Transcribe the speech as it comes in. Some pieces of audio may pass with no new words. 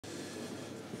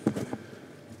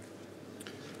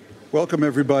Welcome,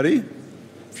 everybody.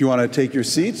 If you want to take your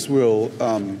seats, we'll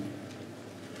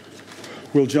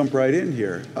jump right in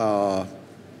here. On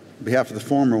behalf of the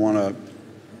forum, I want to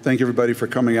thank everybody for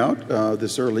coming out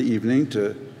this early evening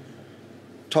to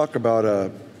talk about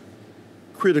a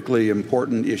critically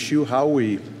important issue, how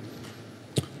we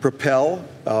propel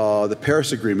the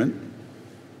Paris Agreement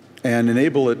and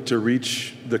enable it to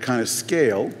reach the kind of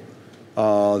scale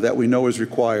that we know is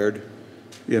required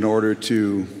in order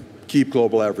to keep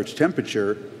global average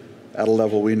temperature at a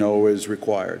level we know is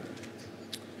required.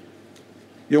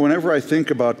 You know, whenever I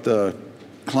think about the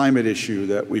climate issue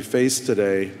that we face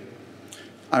today,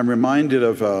 I'm reminded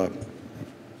of an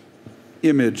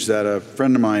image that a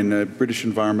friend of mine, a British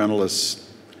environmentalist,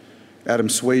 Adam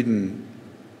Swaden,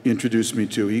 introduced me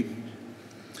to. He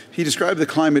described the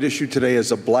climate issue today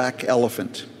as a black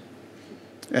elephant.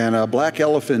 And a black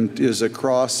elephant is a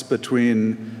cross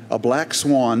between a black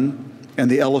swan and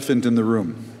the elephant in the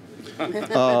room.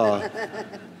 A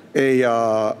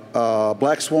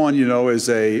black swan, you know, is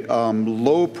a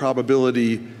low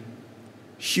probability,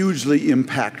 hugely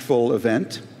impactful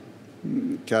event,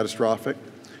 catastrophic.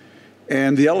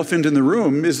 And the elephant in the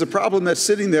room is the problem that's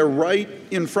sitting there right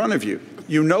in front of you.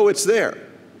 You know it's there.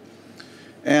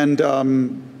 And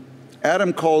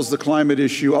Adam calls the climate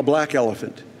issue a black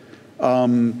elephant.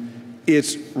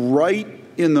 It's right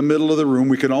in the middle of the room.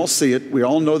 We can all see it. We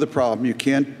all know the problem. You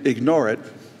can't ignore it.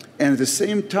 And at the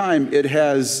same time, it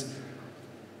has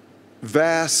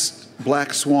vast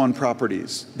black swan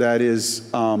properties. That is,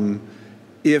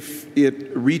 if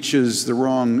it reaches the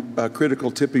wrong critical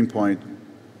tipping point,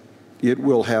 it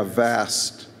will have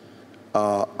vast,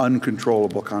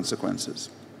 uncontrollable consequences.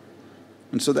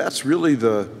 And so that's really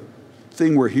the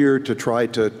thing we're here to try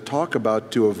to talk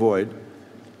about to avoid.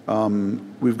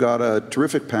 We've got a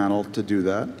terrific panel to do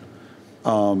that.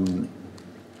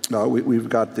 We've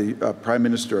got the Prime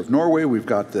Minister of Norway, we've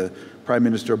got the Prime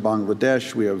Minister of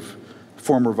Bangladesh, we have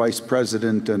former Vice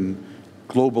President and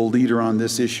global leader on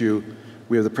this issue.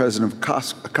 We have the President of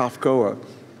COFCO, a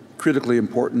critically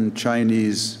important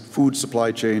Chinese food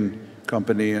supply chain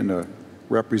company, and a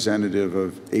representative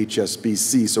of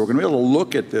HSBC. So we're going to be able to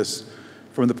look at this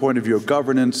from the point of view of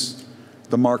governance,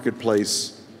 the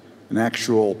marketplace, and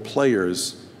actual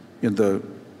players in the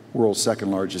world's second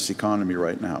largest economy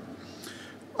right now.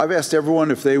 I've asked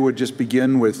everyone if they would just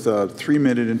begin with a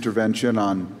 3-minute intervention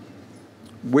on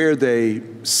where they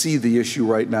see the issue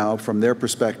right now from their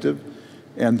perspective,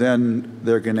 and then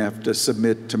they're going to have to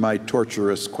submit to my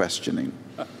torturous questioning.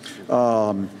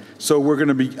 So we're going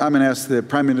to be, I'm going to ask the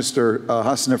Prime Minister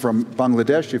Hasina from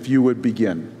Bangladesh if you would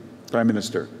begin. Prime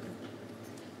Minister.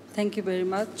 Thank you very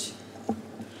much.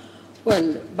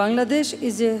 Well, Bangladesh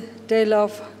is a tale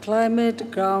of climate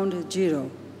ground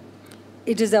zero.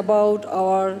 It is about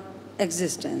our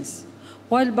existence.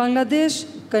 While Bangladesh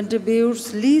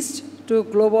contributes least to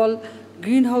global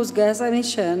greenhouse gas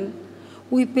emission,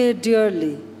 we pay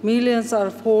dearly. Millions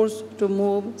are forced to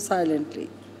move silently.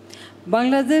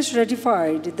 Bangladesh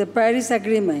ratified the Paris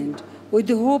Agreement with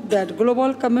the hope that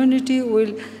global community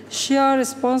will share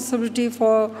responsibility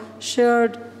for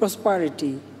shared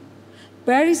prosperity.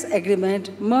 Paris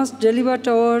Agreement must deliver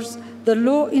towards the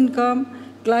low-income,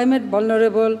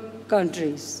 climate-vulnerable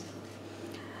countries.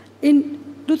 In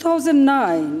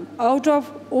 2009, out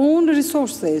of own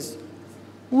resources,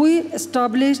 we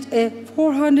established a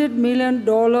 $400 million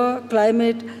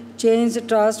climate change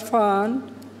trust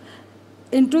fund.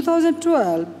 In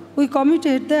 2012, we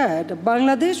committed that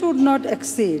Bangladesh would not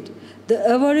exceed the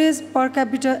average per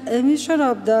capita emission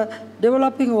of the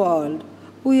developing world.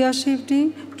 We are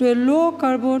shifting to a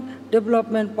low-carbon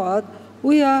development path.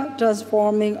 We are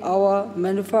transforming our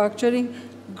manufacturing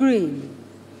green.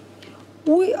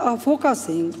 We are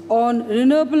focusing on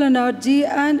renewable energy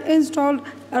and installed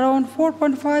around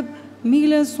 4.5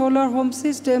 million solar home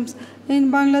systems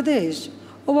in Bangladesh.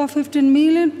 Over 15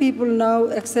 million people now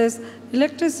access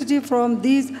electricity from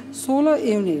these solar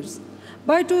units.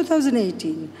 By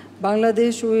 2018,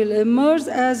 Bangladesh will emerge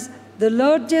as the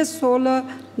largest solar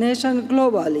nation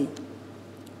globally.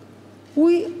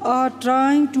 We are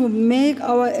trying to make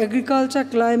our agriculture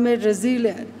climate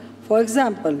resilient. For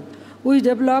example, we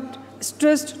developed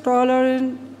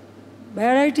stress-tolerant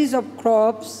varieties of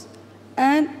crops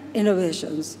and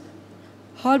innovations,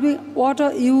 halving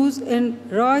water use in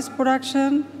rice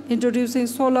production, introducing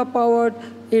solar-powered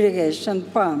irrigation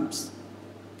pumps.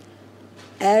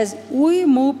 As we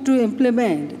move to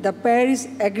implement the Paris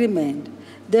Agreement,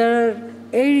 there are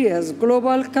areas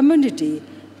global community,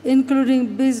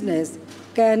 including business,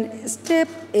 can step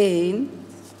in.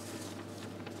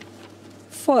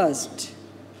 First,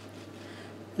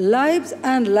 Lives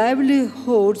and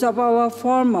livelihoods of our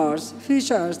farmers,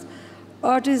 fishers,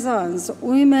 artisans,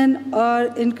 women are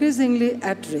increasingly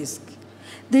at risk.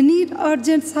 They need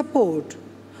urgent support.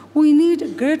 We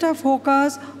need greater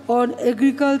focus on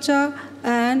agriculture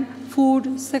and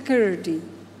food security.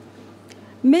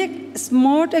 Make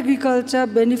smart agriculture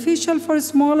beneficial for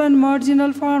small and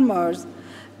marginal farmers.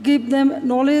 Give them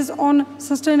knowledge on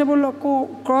sustainable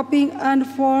cropping and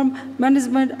farm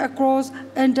management across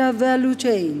the entire value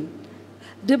chain.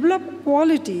 Develop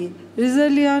quality,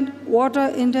 resilient,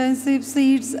 water-intensive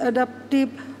seeds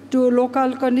adaptive to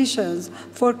local conditions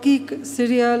for key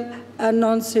cereal and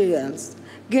non-cereals.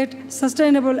 Get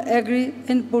sustainable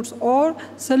agri-inputs or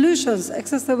solutions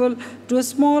accessible to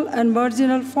small and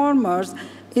marginal farmers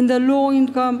in the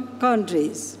low-income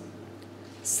countries.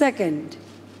 Second,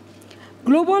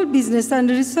 global business and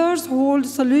research hold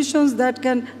solutions that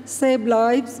can save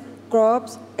lives,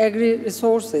 crops,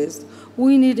 agri-resources.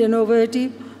 We need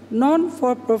innovative,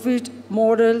 non-for-profit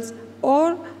models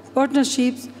or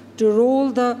partnerships to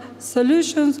roll the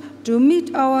solutions to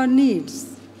meet our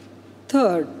needs.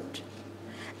 Third,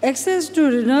 access to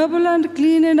renewable and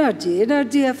clean energy,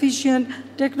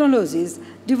 energy-efficient technologies,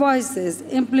 devices,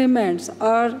 implements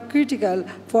are critical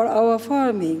for our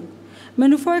farming.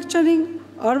 Manufacturing,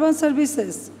 urban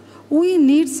services, we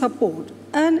need support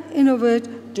and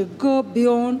innovate to go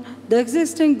beyond the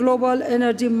existing global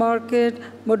energy market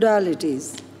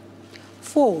modalities.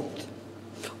 Fourth,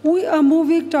 we are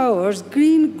moving towards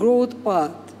green growth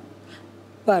path,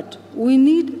 but we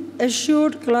need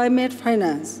assured climate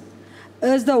finance.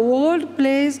 As the world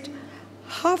pledged,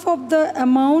 half of the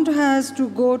amount has to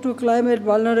go to climate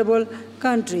vulnerable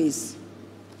countries.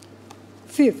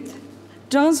 Fifth,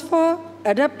 transfer,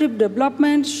 adaptive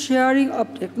development, sharing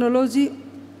of technology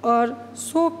are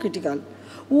so critical.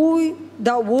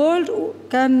 The world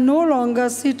can no longer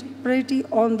sit pretty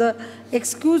on the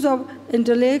excuse of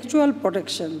intellectual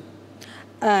protection.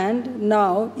 And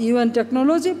now, UN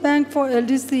Technology Bank for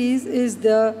LDCs is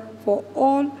there for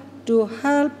all to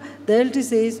help the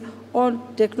LDCs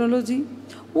on technology.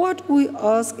 What we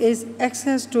ask is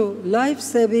access to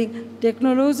life-saving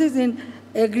technologies in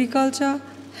agriculture,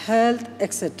 health,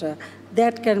 etc.,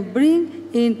 that can bring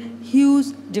in huge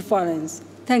difference.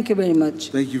 Thank you very much.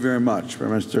 Thank you very much,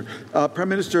 Prime Minister. Prime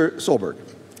Minister Solberg.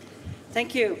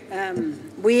 Thank you.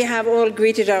 We have all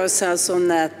greeted ourselves on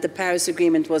that the Paris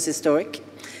Agreement was historic.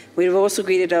 We've also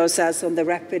greeted ourselves on the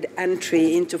rapid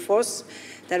entry into force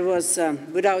that was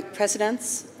without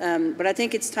precedents. But I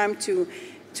think it's time to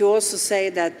also say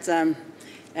that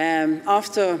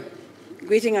after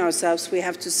greeting ourselves, we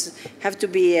have to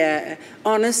be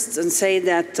honest and say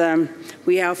that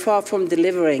we are far from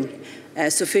delivering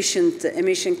sufficient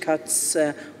emission cuts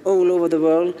all over the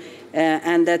world,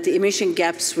 and that the emission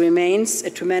gaps remains a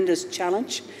tremendous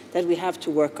challenge that we have to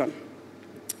work on.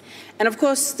 And of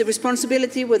course, the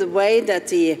responsibility with the way that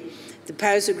the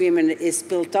Paris Agreement is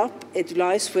built up, it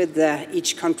lies with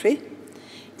each country.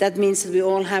 That means that we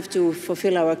all have to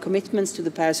fulfill our commitments to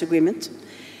the Paris Agreement.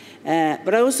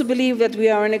 But I also believe that we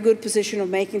are in a good position of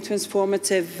making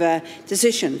transformative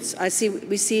decisions.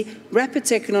 We see rapid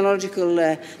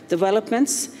technological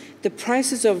developments. The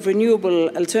prices of renewable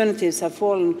alternatives have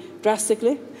fallen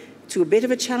drastically, to a bit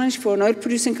of a challenge for an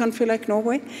oil-producing country like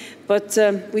Norway. But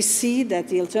we see that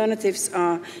the alternatives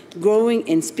are growing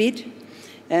in speed.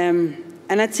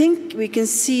 And I think we can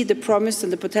see the promise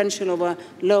and the potential of a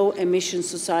low-emission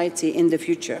society in the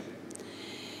future.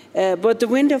 But the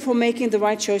window for making the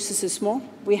right choices is small.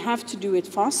 We have to do it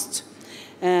fast.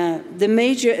 The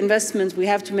major investments we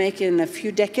have to make in a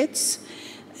few decades,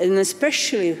 and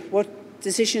especially what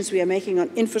decisions we are making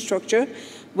on infrastructure,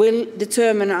 will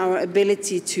determine our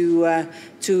ability to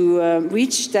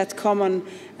reach that common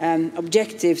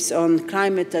objectives on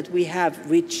climate that we have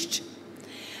reached.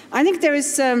 I think there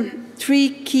is three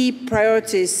key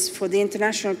priorities for the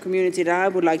international community that I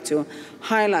would like to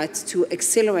highlight to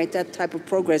accelerate that type of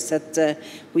progress that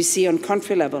we see on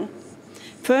country level.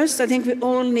 First, I think we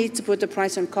all need to put a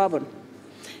price on carbon,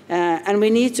 and we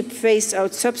need to phase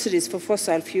out subsidies for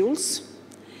fossil fuels.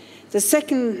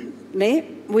 Secondly,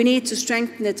 we need to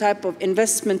strengthen the type of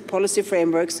investment policy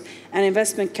frameworks and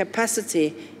investment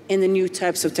capacity in the new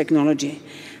types of technology.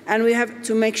 And we have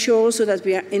to make sure also that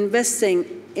we are investing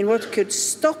in what could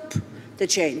stop the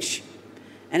change.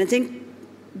 And I think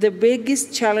the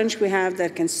biggest challenge we have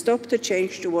that can stop the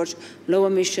change towards low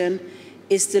emission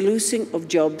is the losing of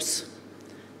jobs,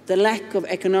 the lack of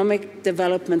economic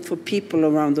development for people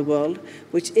around the world,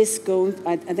 which is going,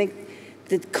 I think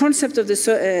the concept of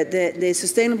the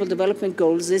Sustainable Development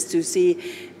Goals is to see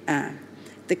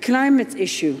the climate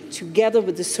issue together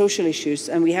with the social issues,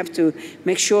 and we have to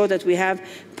make sure that we have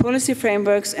policy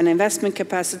frameworks and investment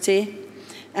capacity,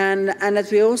 and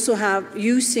that we also have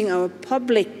using our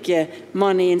public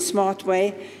money in a smart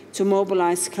way to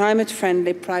mobilize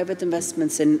climate-friendly private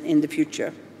investments in the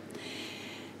future.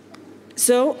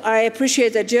 So I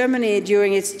appreciate that Germany,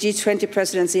 during its G20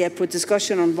 presidency, had put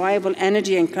discussion on viable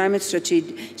energy and climate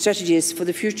strategies for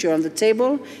the future on the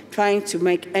table, trying to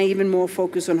make even more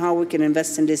focus on how we can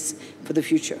invest in this for the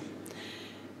future.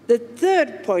 The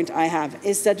third point I have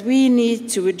is that we need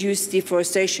to reduce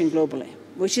deforestation globally,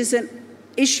 which is an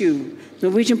issue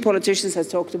Norwegian politicians have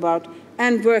talked about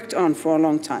and worked on for a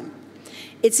long time.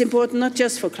 It's important not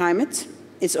just for climate.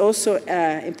 It's also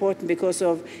important because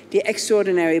of the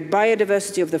extraordinary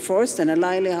biodiversity of the forest and a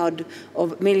livelihood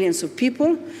of millions of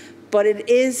people. But it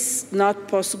is not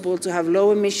possible to have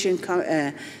low-emission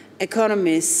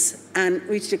economies and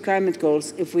reach the climate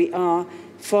goals if we are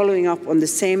following up on the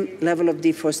same level of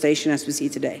deforestation as we see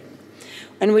today.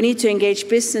 And we need to engage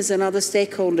business and other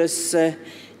stakeholders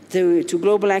to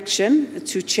global action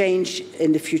to change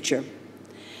in the future.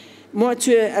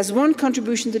 As one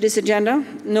contribution to this agenda,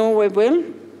 Norway will,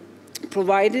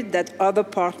 provided that other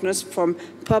partners from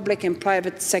public and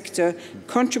private sector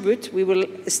contribute, we will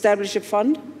establish a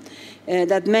fund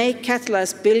that may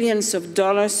catalyze billions of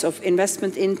dollars of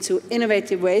investment into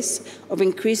innovative ways of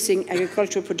increasing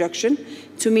agricultural production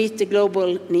to meet the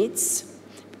global needs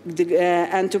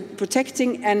and to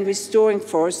protecting and restoring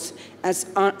forests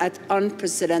at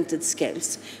unprecedented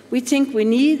scales. We think we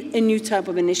need a new type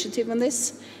of initiative on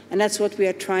this, and that's what we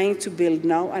are trying to build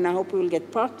now, and I hope we will get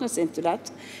partners into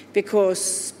that,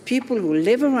 because people who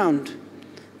live around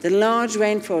the large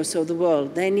rainforests of the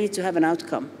world, they need to have an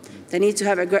outcome. They need to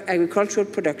have agricultural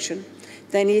production.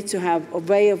 They need to have a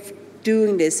way of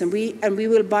doing this, and we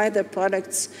will buy their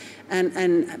products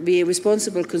and be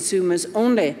responsible consumers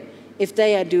only if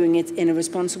they are doing it in a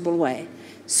responsible way.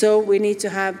 So we need to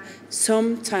have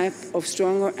some type of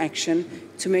stronger action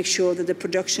to make sure that the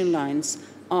production lines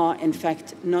are, in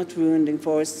fact, not ruining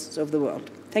forests of the world.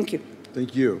 Thank you.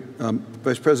 Thank you.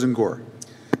 Vice President Gore.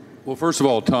 Well, first of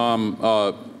all, Tom,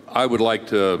 I would like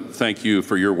to thank you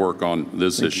for your work on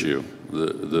this issue.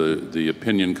 The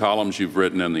opinion columns you've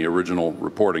written and the original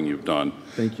reporting you've done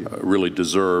really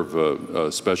deserve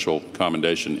a special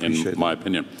commendation, in my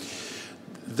opinion.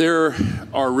 There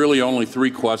are really only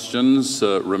three questions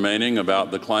remaining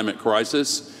about the climate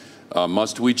crisis.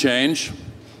 Must we change?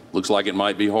 Looks like it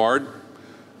might be hard.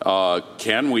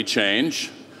 Can we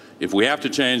change? If we have to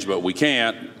change but we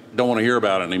can't, don't want to hear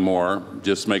about it anymore,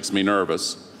 just makes me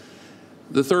nervous.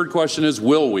 The third question is,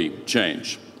 will we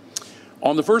change?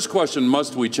 On the first question,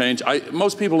 must we change,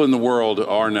 most people in the world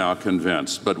are now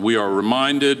convinced, but we are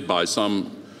reminded by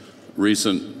some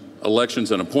recent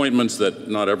elections and appointments that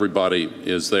not everybody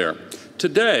is there.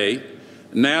 Today,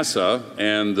 NASA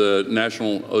and the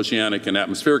National Oceanic and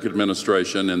Atmospheric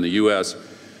Administration in the U.S.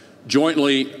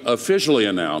 jointly officially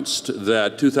announced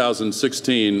that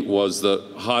 2016 was the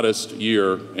hottest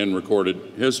year in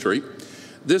recorded history.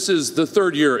 This is the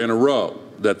third year in a row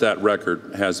that that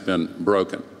record has been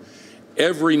broken.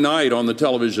 Every night on the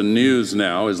television news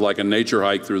now is like a nature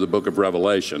hike through the book of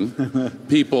Revelation.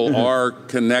 People are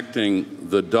connecting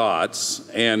the dots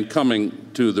and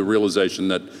coming to the realization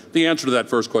that the answer to that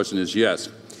first question is yes.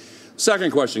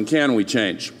 Second question, can we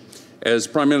change? As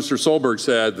Prime Minister Solberg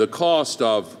said, the cost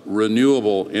of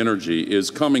renewable energy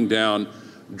is coming down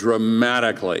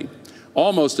dramatically,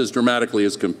 almost as dramatically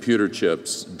as computer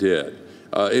chips did.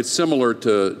 It's similar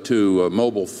to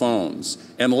mobile phones.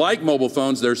 And like mobile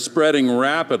phones, they're spreading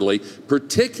rapidly,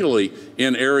 particularly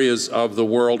in areas of the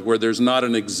world where there's not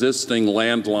an existing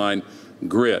landline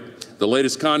grid. The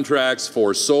latest contracts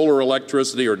for solar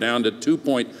electricity are down to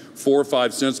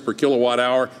 2.45 cents per kilowatt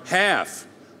hour, half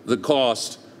the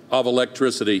cost of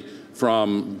electricity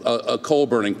from a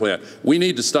coal-burning plant. We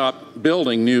need to stop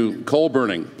building new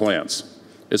coal-burning plants,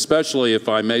 especially, if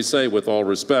I may say with all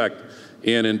respect,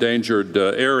 in endangered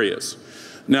areas.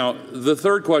 Now, the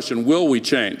third question, will we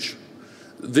change?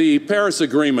 The Paris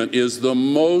Agreement is the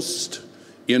most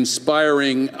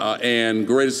inspiring and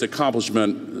greatest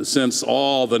accomplishment since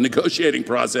all the negotiating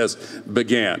process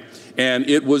began. And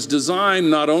it was designed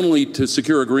not only to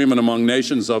secure agreement among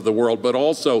nations of the world, but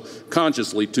also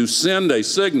consciously to send a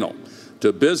signal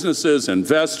to businesses,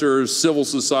 investors, civil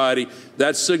society.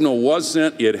 That signal was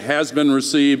sent, it has been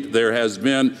received, there has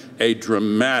been a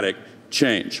dramatic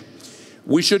change.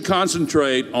 We should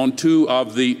concentrate on two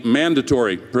of the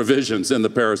mandatory provisions in the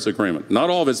Paris Agreement. Not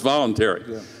all of it's voluntary.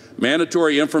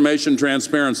 Mandatory information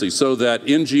transparency so that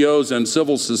NGOs and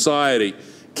civil society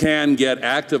can get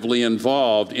actively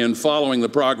involved in following the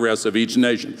progress of each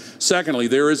nation. Secondly,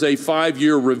 there is a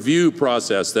 5-year review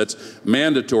process that's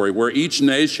mandatory where each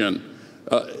nation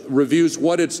reviews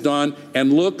what it's done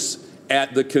and looks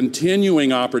at the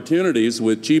continuing opportunities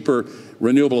with cheaper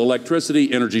renewable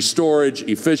electricity, energy storage,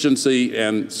 efficiency,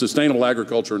 and sustainable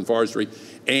agriculture and forestry,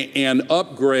 and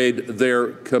upgrade their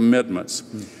commitments.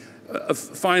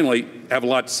 Finally, I have a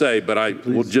lot to say, but I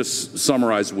will just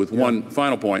summarize with one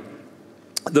final point.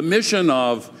 The mission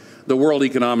of the World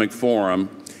Economic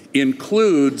Forum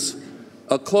includes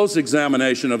a close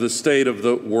examination of the state of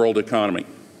the world economy.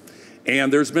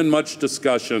 And there's been much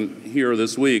discussion here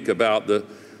this week about the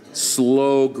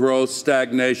slow growth,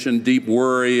 stagnation, deep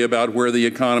worry about where the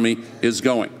economy is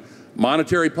going.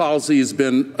 Monetary policy has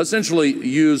been essentially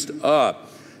used up.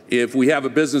 If we have a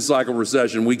business cycle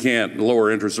recession, we can't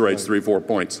lower interest rates 3-4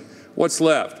 points. What's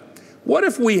left? What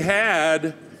if we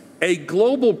had a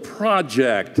global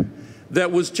project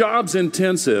that was jobs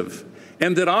intensive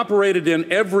and that operated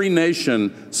in every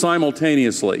nation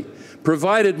simultaneously,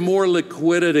 provided more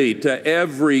liquidity to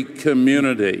every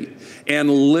community, and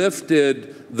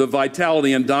lifted the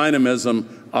vitality and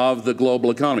dynamism of the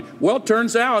global economy? Well, it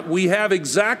turns out we have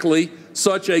exactly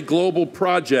such a global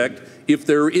project if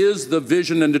there is the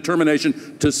vision and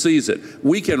determination to seize it.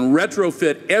 We can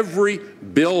retrofit every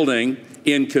building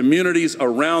in communities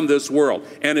around this world.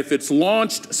 And if it's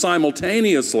launched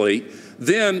simultaneously,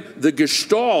 then the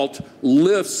gestalt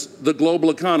lifts the global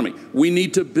economy. We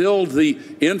need to build the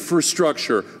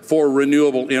infrastructure for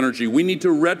renewable energy. We need to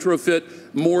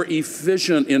retrofit more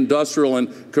efficient industrial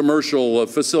and commercial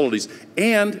facilities.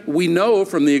 And we know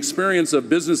from the experience of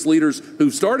business leaders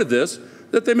who started this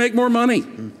that they make more money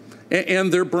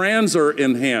and their brands are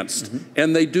enhanced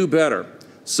and they do better.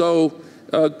 So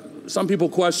some people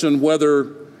question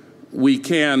whether we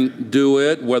can do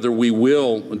it, whether we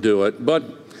will do it, but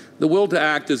the will to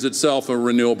act is itself a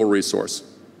renewable resource.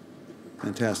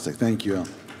 Fantastic. Thank you.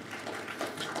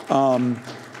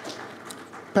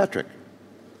 Patrick,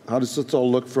 how does this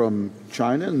all look from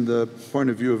China and the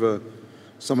point of view of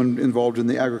someone involved in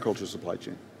the agriculture supply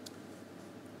chain?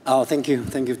 Oh, thank you.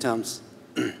 Thank you, Thomas.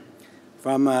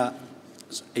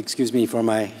 Excuse me for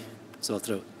my sore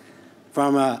throat.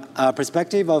 From a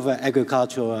perspective of the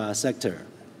agricultural sector,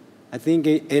 I think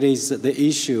it is the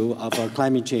issue of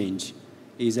climate change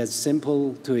is as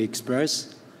simple to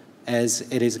express as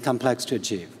it is complex to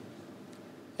achieve.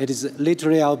 It is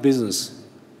literally our business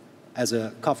as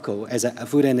a COFCO, as a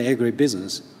food and agri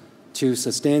business, to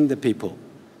sustain the people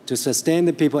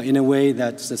in a way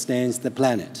that sustains the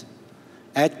planet.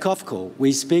 At COFCO,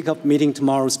 we speak of meeting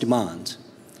tomorrow's demand.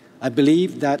 I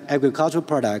believe that agricultural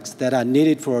products that are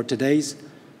needed for today's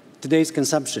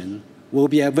consumption will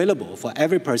be available for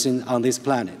every person on this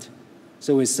planet.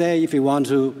 So we say if we want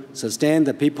to sustain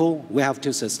the people, we have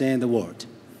to sustain the world.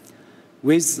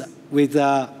 With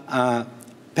the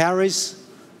Paris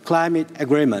Climate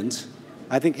Agreement,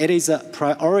 I think it is a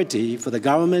priority for the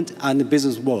government and the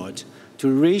business world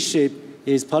to reshape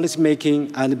its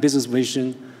policymaking and business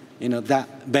vision,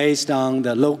 that based on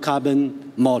the low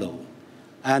carbon model,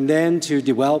 and then to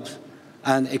develop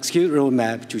and execute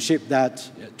roadmap to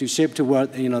shape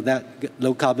toward that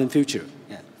low carbon future.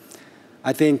 Yeah.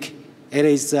 I think it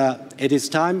is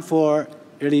time for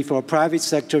private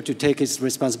sector to take its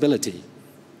responsibility.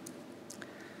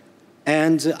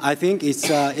 And I think it's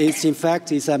in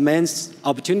fact it's an immense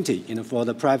opportunity for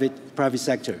the private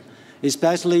sector,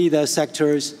 especially the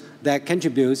sectors that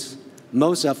contribute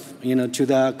most of to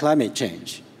the climate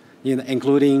change,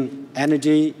 including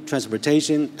energy,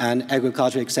 transportation, and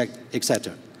agriculture,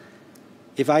 etc.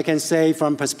 If I can say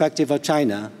from perspective of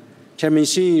China, Chairman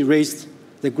Xi raised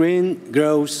the green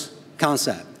growth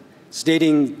concept,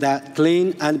 stating that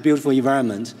clean and beautiful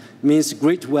environment means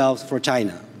great wealth for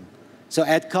China. So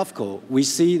at COFCO, we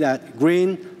see that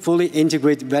green, fully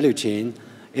integrated value chain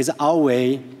is our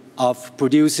way of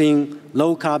producing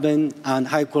low carbon and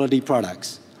high quality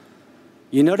products.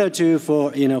 In order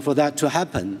for that to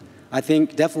happen, I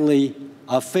think definitely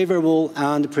a favorable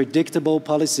and predictable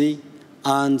policy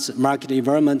and market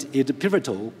environment is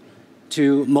pivotal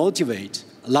to motivate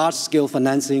large-scale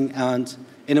financing and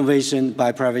innovation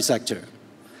by private sector.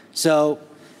 So,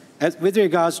 with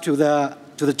regards to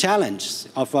the challenge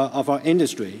of our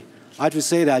industry, I would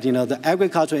say that the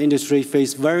agricultural industry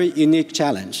faces very unique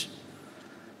challenge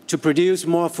to produce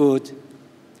more food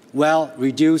while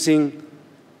reducing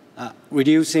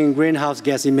greenhouse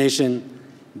gas emission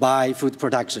by food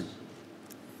production.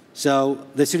 So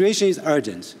the situation is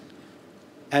urgent,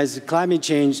 as climate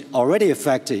change already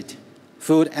affected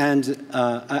food and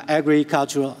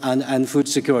agricultural and food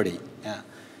security. Yeah.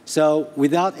 So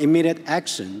without immediate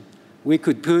action, we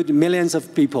could put millions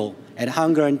of people at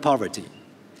hunger and poverty.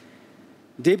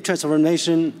 Deep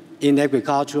transformation in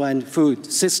agricultural and food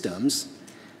systems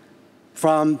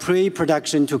from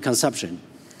pre-production to consumption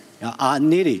are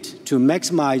needed to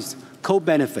maximize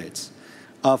co-benefits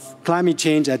of climate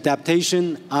change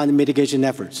adaptation and mitigation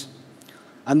efforts.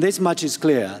 And this much is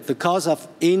clear. The costs of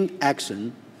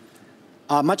inaction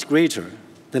are much greater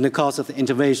than the cost of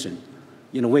intervention,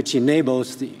 which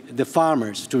enables the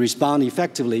farmers to respond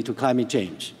effectively to climate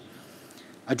change.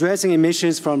 Addressing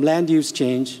emissions from land use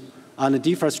change and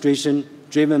deforestation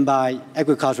driven by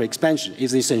agricultural expansion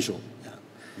is essential.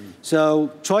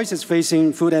 So choices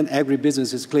facing food and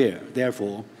agribusiness is clear.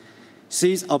 Therefore,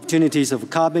 seize opportunities of a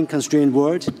carbon-constrained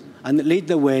world and lead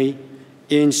the way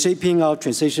in shaping our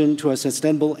transition to a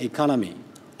sustainable economy,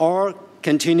 or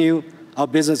continue our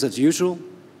business as usual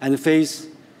and face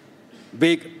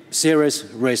big, serious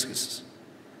risks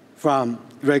from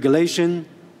regulation,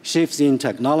 shifts in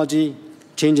technology,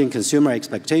 changing consumer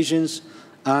expectations,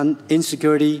 and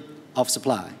insecurity of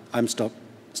supply. I'm stop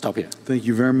here. Thank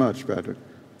you very much, Patrick.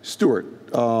 Stuart,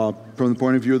 from the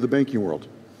point of view of the banking world.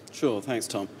 Sure, thanks,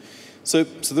 Tom. So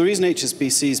the reason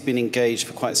HSBC has been engaged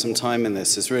for quite some time in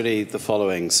this is really the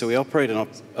following. So we operate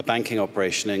a banking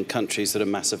operation in countries that are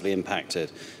massively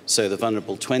impacted. So the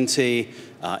vulnerable 20,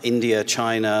 India,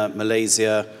 China,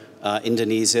 Malaysia,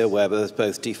 Indonesia, where there's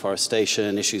both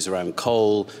deforestation, issues around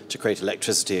coal to create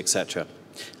electricity, etc.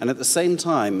 And at the same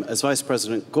time, as Vice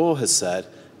President Gore has said,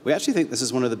 we actually think this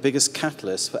is one of the biggest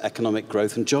catalysts for economic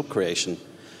growth and job creation.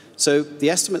 So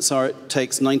the estimates are it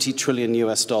takes $90 trillion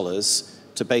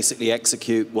to basically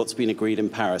execute what's been agreed in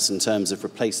Paris in terms of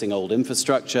replacing old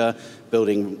infrastructure,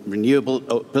 building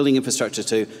infrastructure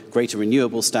to greater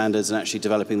renewable standards, and actually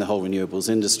developing the whole renewables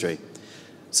industry.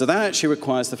 So that actually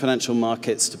requires the financial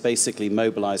markets to basically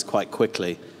mobilize quite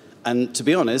quickly. And to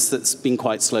be honest, that's been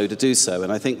quite slow to do so.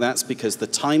 And I think that's because the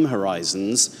time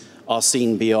horizons are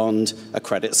seen beyond a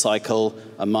credit cycle,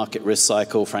 a market risk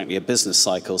cycle, frankly, a business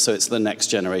cycle. So it's the next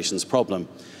generation's problem.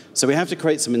 So we have to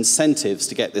create some incentives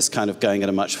to get this kind of going at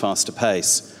a much faster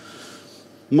pace.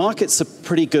 Markets are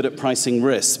pretty good at pricing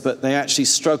risk, but they actually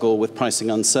struggle with pricing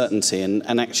uncertainty. And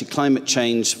actually climate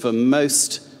change for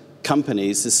most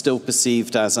companies is still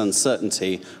perceived as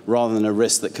uncertainty rather than a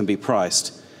risk that can be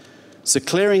priced. So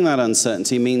clearing that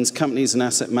uncertainty means companies and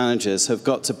asset managers have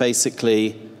got to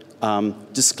basically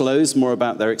disclose more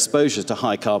about their exposure to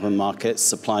high carbon markets,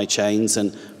 supply chains,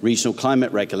 and regional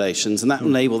climate regulations, and that will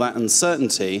enable that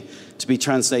uncertainty to be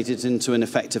translated into an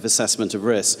effective assessment of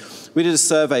risk. We did a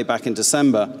survey back in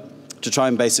December to try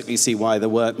and basically see why there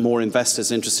weren't more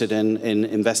investors interested in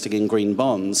investing in green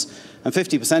bonds, and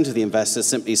 50% of the investors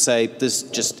simply say there's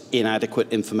just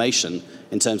inadequate information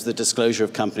in terms of the disclosure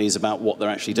of companies about what they're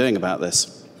actually doing about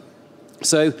this.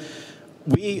 So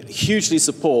we hugely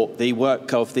support the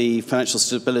work of the Financial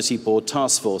Stability Board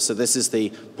Task Force. So this is the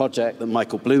project that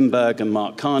Michael Bloomberg and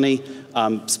Mark Carney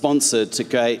sponsored to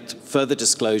get further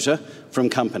disclosure from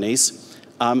companies.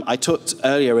 I talked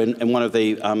earlier in one of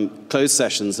the closed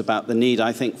sessions about the need,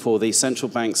 I think, for the central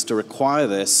banks to require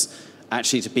this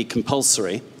actually to be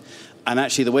compulsory. And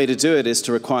actually the way to do it is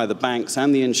to require the banks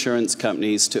and the insurance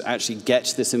companies to actually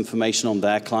get this information on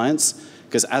their clients,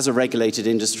 because as a regulated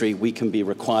industry, we can be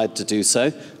required to do so.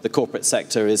 The corporate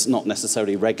sector is not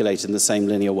necessarily regulated in the same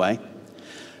linear way.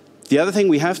 The other thing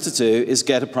we have to do is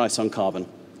get a price on carbon.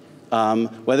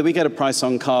 Whether we get a price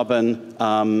on carbon,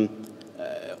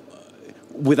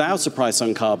 without a price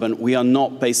on carbon, we are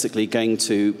not basically going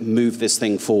to move this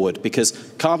thing forward, because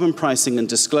carbon pricing and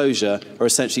disclosure are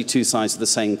essentially two sides of the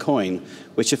same coin,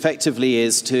 which effectively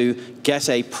is to get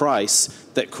a price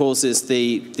that causes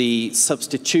the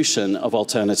substitution of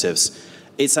alternatives.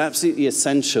 It's absolutely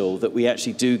essential that we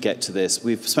actually do get to this.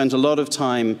 We've spent a lot of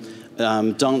time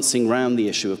dancing around the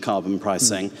issue of carbon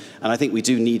pricing, and I think we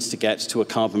do need to get to a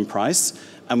carbon price.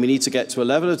 And we need to get to a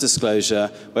level of disclosure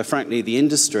where, frankly, the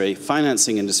industry,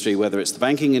 financing industry, whether it's the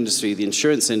banking industry, the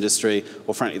insurance industry,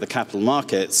 or, frankly, the capital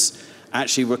markets,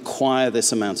 actually require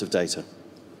this amount of data.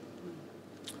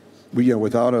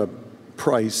 Without a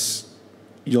price,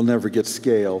 you'll never get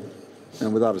scale.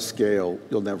 And without a scale,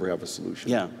 you'll never have a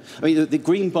solution. Yeah. I mean, the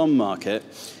green bond market,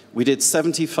 we did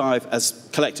 75, as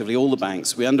collectively all the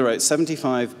banks, we underwrote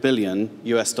 $75 billion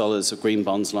of green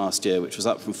bonds last year, which was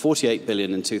up from 48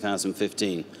 billion in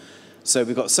 2015. So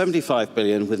we've got 75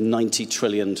 billion with 90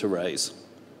 trillion to raise.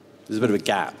 There's a bit of a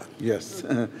gap. Yes,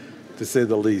 to say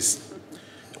the least.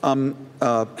 Prime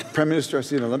Minister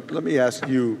Hasina, let me ask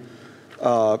you,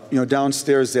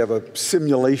 downstairs they have a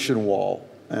simulation wall,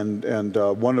 and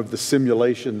one of the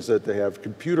simulations that they have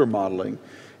computer modeling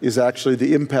is actually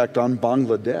the impact on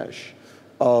Bangladesh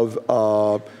of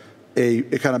a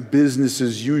kind of business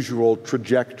as usual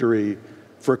trajectory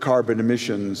for carbon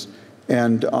emissions.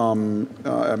 And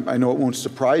I know it won't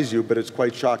surprise you, but it's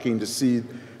quite shocking to see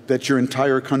that your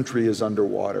entire country is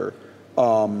underwater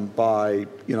by,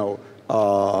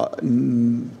 I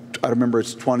don't remember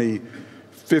it's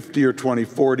 2050 or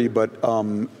 2040, but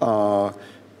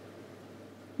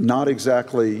not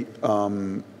exactly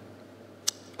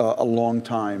a long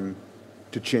time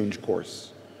to change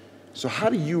course. So how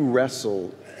do you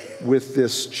wrestle with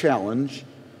this challenge?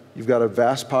 You've got a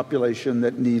vast population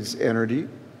that needs energy.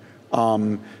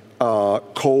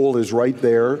 Coal is right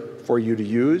there for you to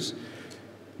use.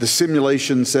 The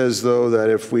simulation says, though, that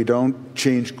if we don't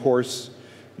change course,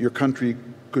 your country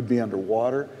could be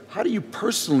underwater. How do you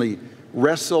personally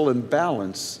wrestle and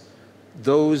balance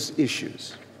those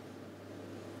issues?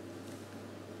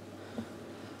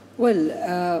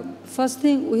 Well, first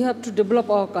thing, we have to develop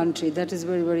our country. That is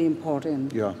very, very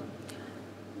important. Yeah.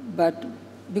 But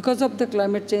because of the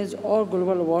climate change or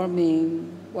global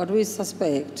warming, what we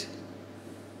suspect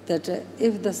that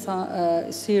if the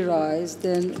sea rise,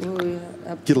 then we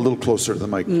have Get a little closer to the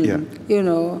mic. Yeah.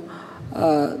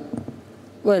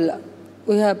 Well,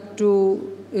 we have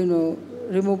to,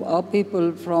 remove our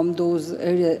people from those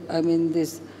areas. I mean,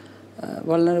 this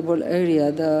vulnerable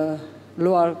area, the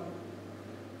lower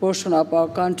portion of our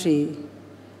country.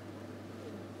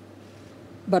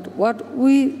 But what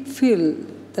we feel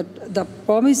that the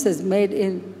promises made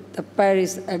in the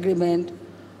Paris Agreement,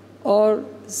 or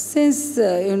since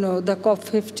the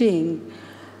COP15,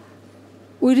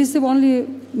 we receive only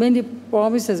many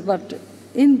promises, but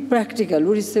in practical,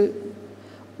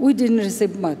 we didn't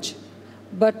receive much.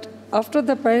 But after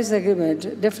the Paris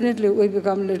Agreement, definitely we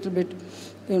become a little bit,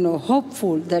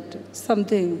 hopeful that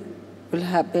something will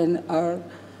happen, or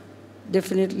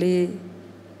definitely,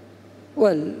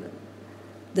 well,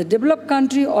 the developed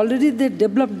country already they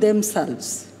developed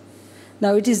themselves.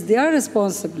 Now it is their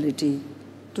responsibility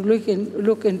to look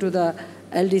into the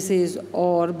LDCs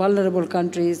or vulnerable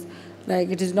countries. Like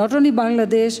it is not only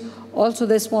Bangladesh, also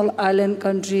the small island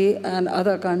country and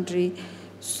other country.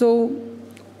 So,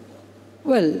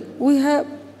 well, we have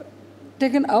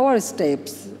taken our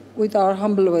steps with our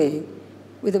humble way,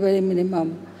 with a very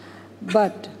minimum.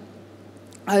 But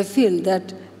I feel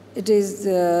that it is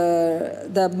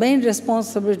the main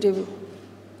responsibility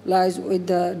lies with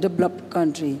the developed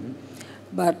country.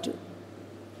 But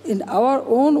in our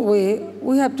own way,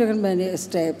 we have taken many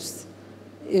steps.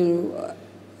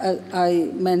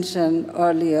 I mentioned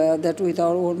earlier that with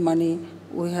our own money,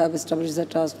 we have established a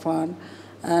trust fund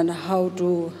and how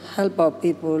to help our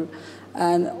people.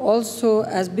 And also,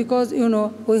 because,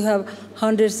 we have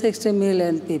 160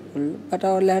 million people, but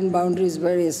our land boundary is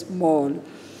very small.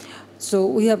 So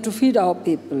we have to feed our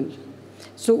people.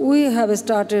 So we have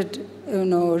started,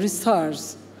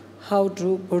 research how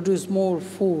to produce more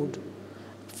food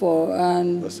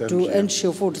to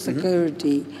ensure food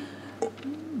security.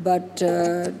 But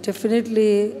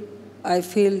definitely, I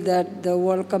feel that the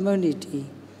world community,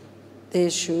 they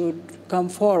should come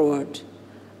forward.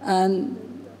 And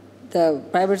the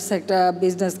private sector,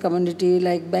 business community,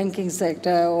 like banking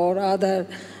sector or other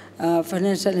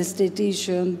financial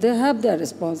institutions, they have their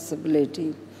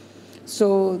responsibility.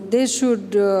 So they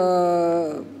should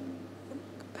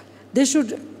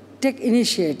take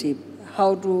initiative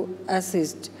how to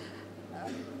assist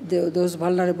those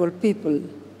vulnerable people.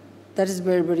 That is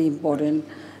very, very important.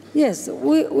 Yes,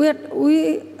 we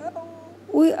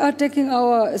are taking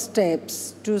our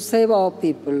steps to save our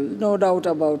people, no doubt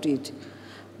about it.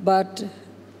 But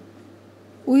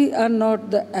we are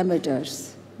not the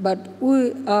amateurs, but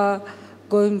we are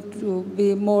going to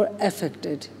be more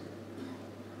affected.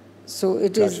 So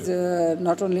it is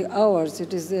not only ours,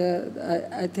 it is,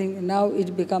 I think now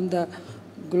it becomes the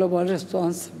global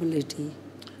responsibility.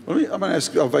 I'm going to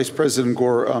ask Vice President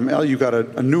Gore, Al, you got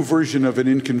a new version of An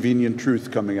Inconvenient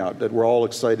Truth coming out that we're all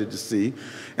excited to see.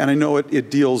 And I know it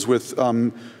deals with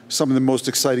some of the most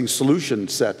exciting solution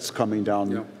sets coming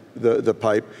down the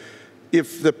pipe.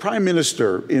 If the Prime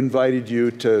Minister invited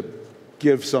you to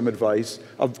give some advice,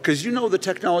 because you know the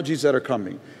technologies that are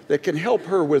coming that can help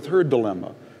her with her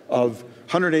dilemma of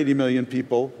 180 million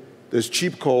people, there's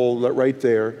cheap coal right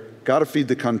there, got to feed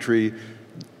the country,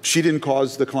 she didn't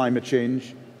cause the climate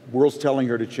change, world's telling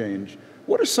her to change.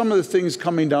 What are some of the things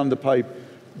coming down the pipe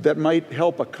that might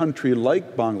help a country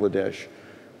like Bangladesh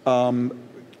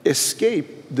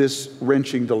escape this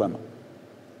wrenching dilemma?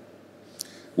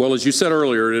 Well, as you said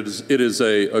earlier, it is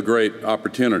a great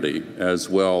opportunity as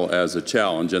well as a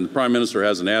challenge. And the Prime Minister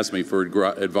hasn't asked me for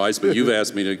advice, but you've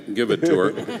asked me to give it to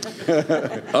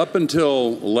her. Up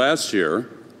until last year,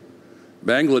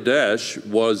 Bangladesh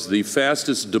was the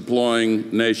fastest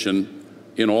deploying nation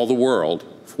in all the world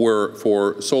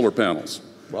for solar panels.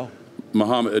 Wow.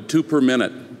 Mohammed,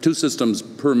 two systems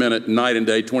per minute, night and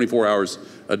day, 24 hours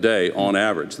a day on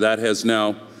average. That has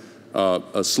now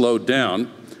slowed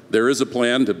down. There is a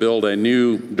plan to build a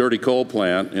new dirty coal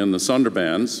plant in the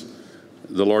Sundarbans,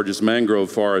 the largest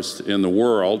mangrove forest in the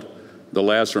world, the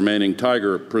last remaining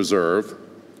tiger preserve.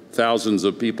 Thousands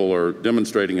of people are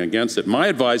demonstrating against it. My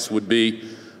advice would be,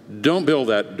 don't build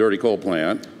that dirty coal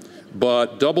plant,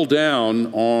 but double down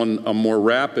on a more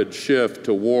rapid shift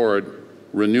toward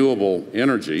renewable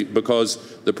energy, because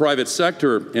the private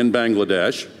sector in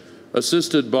Bangladesh,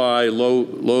 assisted by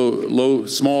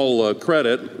small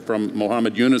credit from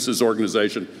Mohammed Yunus's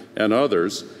organization and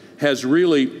others, has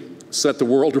really set the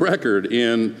world record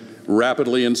in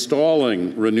rapidly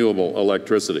installing renewable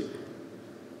electricity.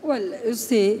 Well, you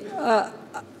see,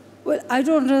 well, I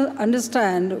don't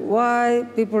understand why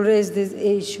people raise this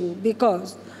issue,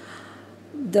 because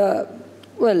the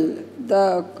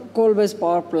coal-based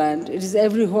power plant, it is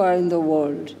everywhere in the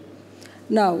world.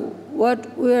 Now,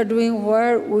 what we are doing,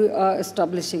 where we are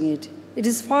establishing it, it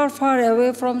is far, far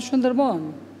away from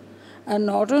Sundarban. And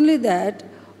not only that,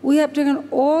 we have taken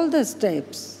all the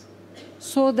steps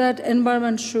so that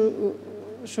environment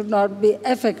should not be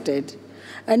affected.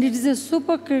 And it is a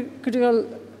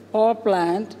supercritical power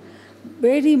plant,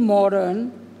 very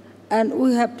modern, and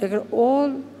we have taken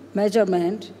all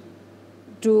measurement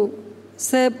to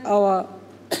save our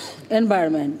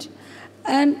environment.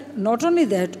 And not only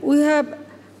that, we have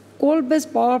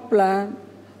coal-based power plant,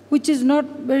 which is not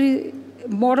very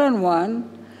modern one.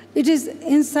 It is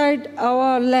inside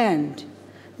our land.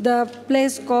 The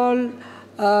place called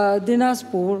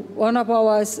Dinaspur, one of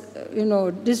our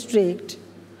district,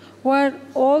 where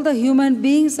all the human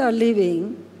beings are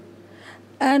living,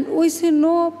 and we see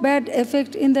no bad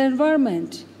effect in the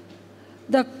environment.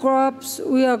 The crops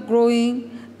we are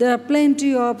growing, there are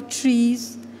plenty of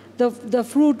trees, the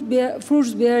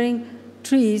fruits-bearing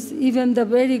trees, even the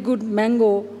very good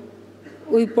mango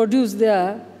we produce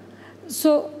there.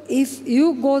 So if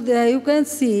you go there, you can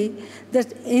see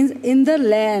that in the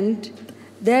land,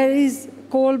 there is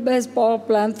coal-based power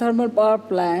plant, thermal power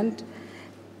plant.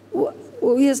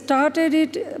 We started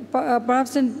it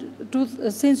perhaps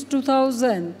since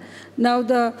 2000. Now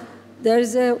there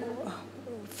is a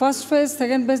first phase,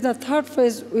 second phase, the third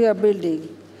phase we are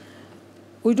building.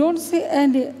 We don't see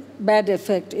any bad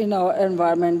effect in our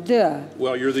environment there.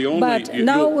 Well, you're the only... But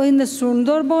now in the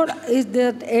Sundarban is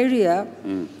that area,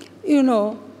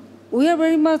 we are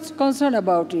very much concerned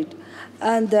about it.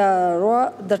 And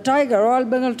the tiger, Royal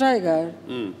Bengal tiger,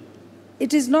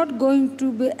 it is not going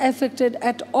to be affected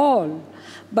at all.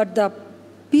 But the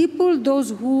people,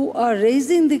 those who are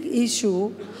raising the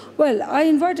issue, well, I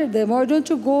invited them, why don't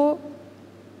you go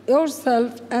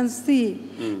yourself and see.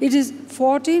 It is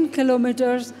 14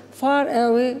 kilometers far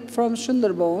away from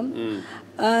Sundarban,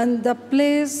 and the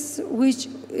place which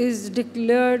is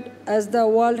declared as the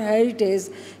World Heritage,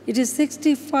 it is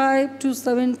 65 to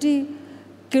 70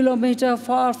 kilometers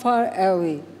far, far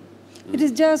away. It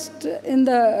is just in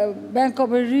the bank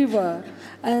of a river,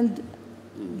 and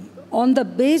on the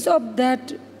base of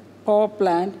that power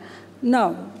plant,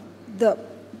 now, that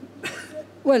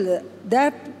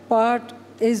part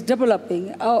is developing.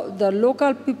 The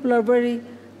local people are very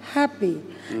happy.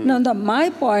 Now, my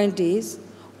point is,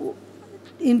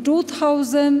 in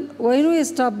 2000, when we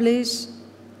established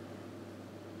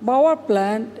power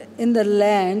plant in the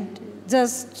land,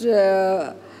 just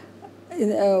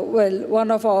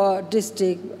one of our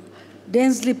district,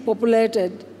 densely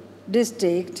populated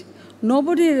district,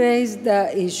 nobody raised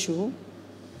the issue.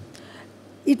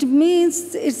 It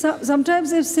means,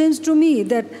 sometimes it seems to me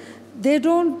that they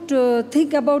don't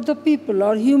think about the people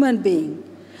or human being.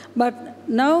 But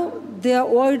now they are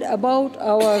worried about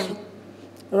our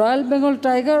Royal Bengal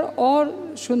tiger or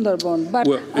Sundarban. But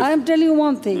I am telling you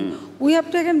one thing. We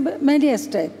have taken many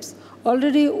steps.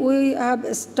 Already we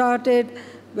have started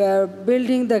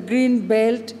building the green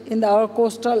belt in our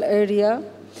coastal area.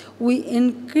 We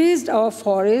increased our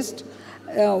forest.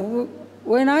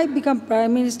 When I became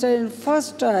Prime Minister in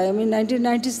first time in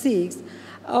 1996,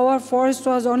 our forest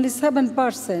was only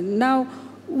 7%. Now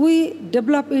we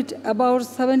develop it about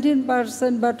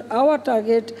 17%, but our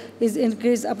target is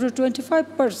increased up to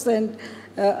 25%.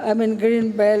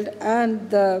 Green belt and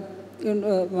the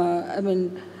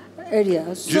area.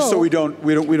 Just so we don't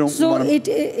So want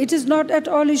to... it is not at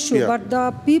all issue, Yeah. but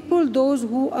the people, those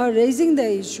who are raising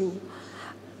the issue,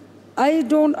 I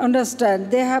don't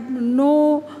understand. They have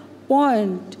no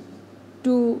point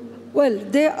to, well,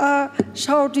 they are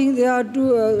shouting, they are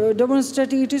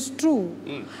demonstrating, it is true.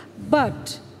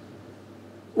 But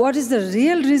what is the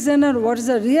real reason and what is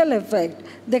the real effect,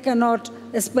 they cannot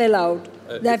spell out.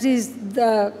 That is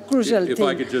the crucial thing. If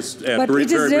I could just add but very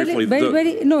it is really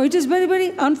briefly. no, it is very,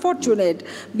 very unfortunate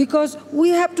because we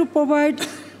have to provide,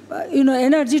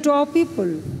 energy to our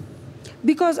people.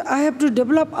 Because I have to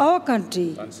develop our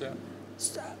country. Understand.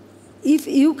 If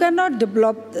you cannot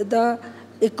develop the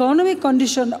economic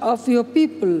condition of your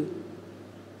people,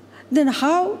 then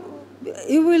how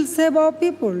you will save our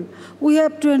people? We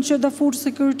have to ensure the food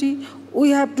security. We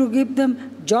have to give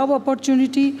them job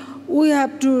opportunity. We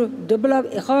have to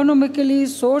develop economically,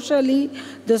 socially,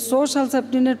 the social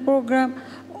safety net program.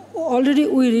 Already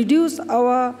we reduced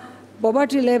our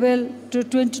poverty level to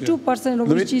 22%,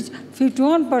 which is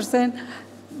 51%.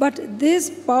 But this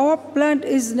power plant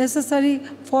is necessary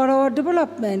for our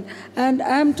development. And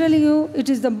I'm telling you, it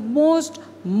is the most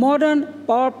modern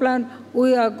power plant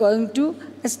we are going to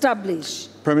establish.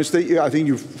 Prime Minister, I think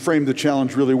you framed the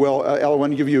challenge really well. Al, I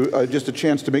want to give you just a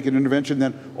chance to make an intervention,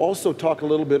 then also talk a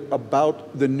little bit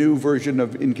about the new version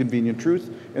of Inconvenient Truth,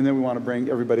 and then we want to bring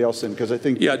everybody else in, because I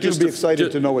think you'll be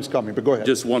excited to know what's coming, but go ahead.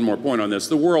 Just one more point on this.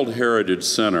 The World Heritage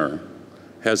Center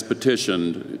has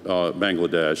petitioned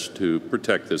Bangladesh to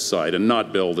protect this site and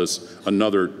not build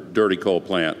another dirty coal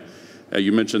plant.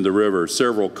 You mentioned the river.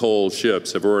 Several coal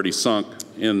ships have already sunk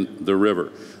in the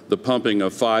river. The pumping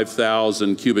of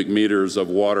 5,000 cubic meters of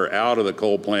water out of the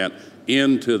coal plant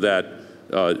into that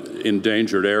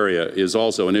endangered area is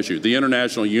also an issue. The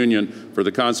International Union for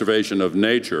the Conservation of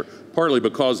Nature, partly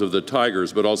because of the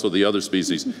tigers, but also the other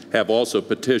species, have also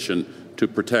petitioned to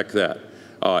protect that.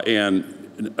 And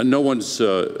no one's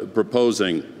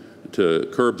proposing to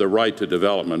curb the right to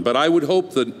development. But I would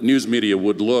hope the news media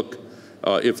would look,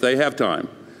 if they have time,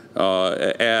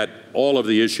 at all of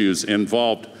the issues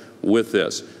involved with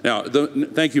this. Now,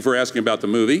 thank you for asking about the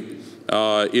movie.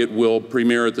 It will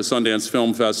premiere at the Sundance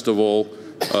Film Festival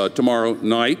tomorrow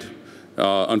night.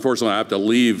 Unfortunately, I have to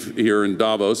leave here in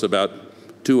Davos about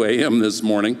 2 a.m. this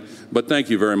morning, but thank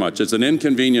you very much. It's an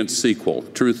inconvenient sequel,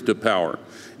 Truth to Power,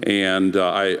 and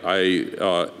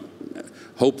I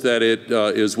hope that it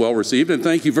is well received, and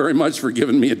thank you very much for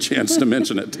giving me a chance to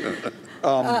mention it.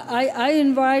 I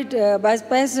invite Vice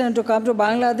President to come to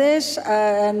Bangladesh,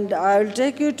 and I'll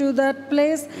take you to that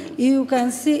place. You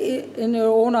can see it in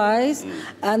your own eyes,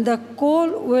 and the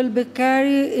coal will be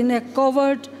carried in a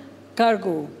covered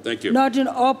cargo. Thank you. Not an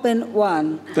open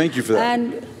one. Thank you for that.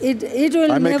 And it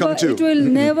will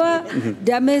never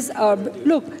damage our.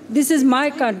 Look, this is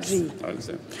my country. I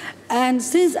understand. And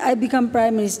since I become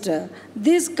Prime Minister,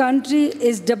 this country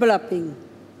is developing.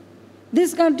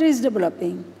 This country is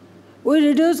developing. We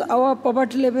reduce our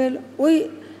poverty level.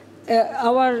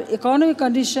 Our economic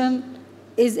condition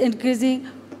is increasing.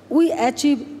 We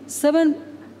achieve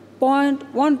 7.1%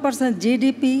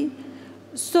 GDP.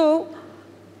 So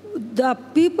the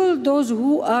people, those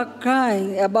who are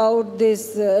crying about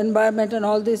this environment and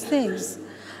all these things,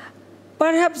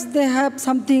 perhaps they have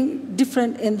something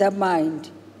different in their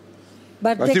mind.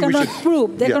 But they cannot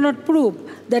prove. They cannot prove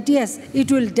that, yes,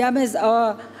 it will damage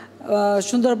our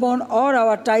Sundarban or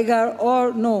our tiger,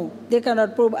 or no, they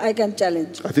cannot prove. I can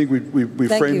challenge. I think we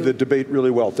framed the debate really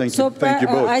well. Thank you. Thank you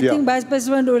both. I think Vice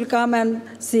President will come and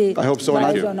see. I hope so.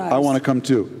 And I want to come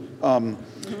too. Prime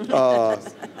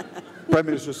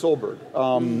Minister Solberg,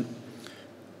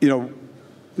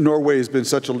 Norway has been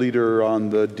such a leader on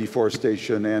the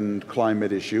deforestation and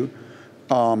climate issue,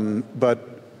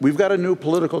 but we've got a new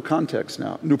political context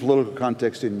now, new political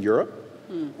context in Europe.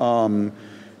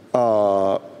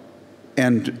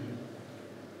 And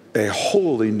a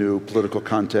wholly new political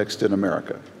context in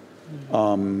America.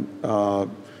 The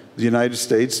United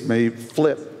States may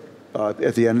flip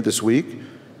at the end of this week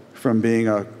from being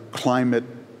a climate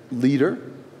leader,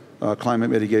 climate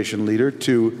mitigation leader,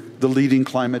 to the leading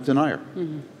climate denier.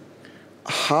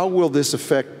 How will this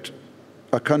affect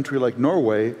a country like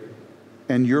Norway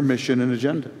and your mission and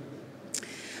agenda?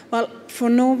 Well, for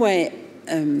Norway,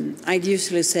 I'd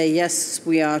usually say, yes,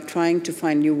 we are trying to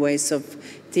find new ways of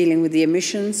dealing with the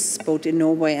emissions, both in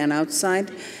Norway and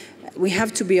outside. we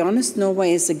have to be honest,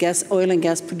 Norway is a oil and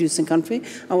gas producing country.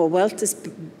 Our wealth is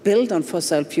built on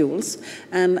fossil fuels.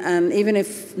 And even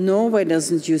if Norway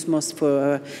doesn't use most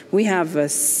we have, I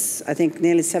think,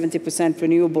 nearly 70%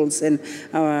 renewables in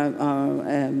our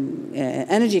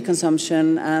energy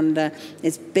consumption. And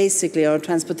it's basically our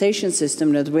transportation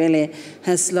system that really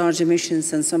has large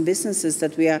emissions, and some businesses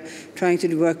that we are trying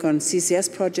to work on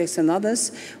CCS projects and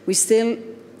others. We still,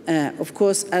 of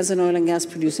course, as an oil and gas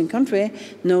producing country,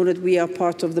 know that we are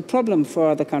part of the problem for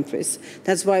other countries.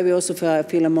 That's why we also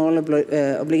feel a moral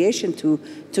obligation to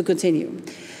continue.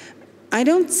 I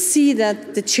don't see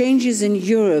that the changes in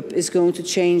Europe is going to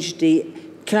change the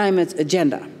climate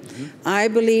agenda. I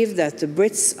believe that the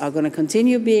Brits are going to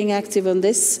continue being active on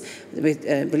this.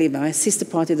 I believe my sister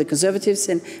party, the Conservatives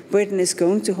in Britain, is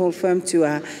going to hold firm to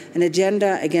an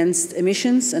agenda against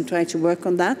emissions and try to work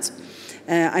on that.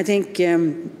 I think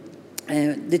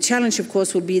the challenge, of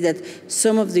course, will be that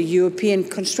some of the European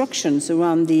constructions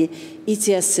around the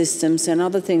ETS systems and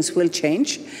other things will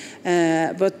change.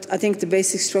 But I think the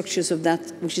basic structures of that,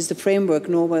 which is the framework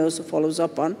Norway also follows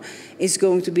up on, is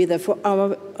going to be there for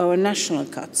our national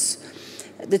cuts.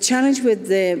 The challenge with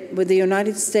the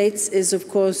United States is, of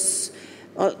course,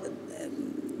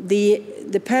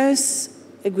 the Paris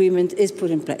Agreement is put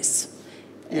in place.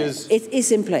 It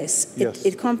is in place. Yes.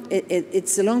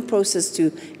 It's a long process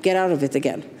to get out of it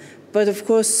again. But of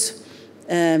course,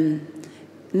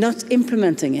 not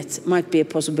implementing it might be a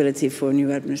possibility for a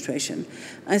new administration.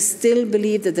 I still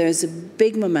believe that there is a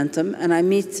big momentum, and I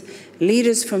meet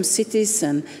leaders from cities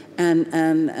and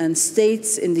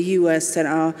states in the US that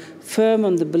are firm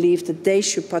on the belief that they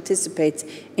should participate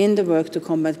in the work to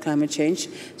combat climate change.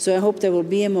 So I hope there will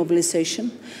be a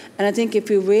mobilization. And I think if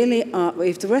we really are,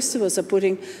 if the rest of us are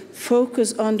putting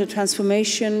focus on the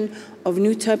transformation of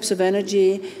new types of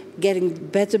energy, getting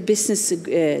better business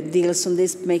deals on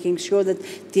this, making sure that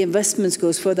the investments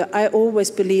goes further, I always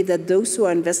believe that those who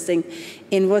are investing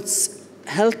in what's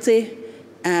healthy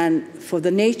and for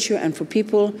the nature and for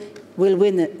people will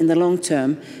win in the long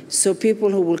term. So people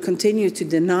who will continue to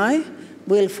deny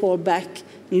will fall back,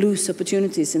 lose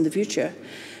opportunities in the future.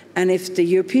 And if the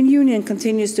European Union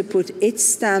continues to put its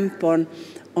stamp on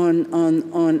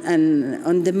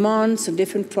demands on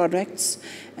different products,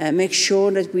 make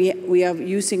sure that we are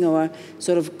using our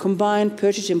sort of combined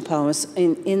purchasing powers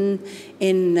in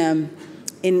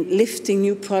lifting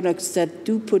new products that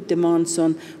do put demands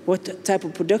on what type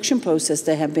of production process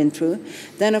they have been through,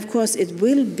 then of course it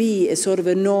will be a sort of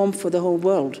a norm for the whole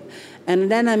world. And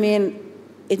then, I mean,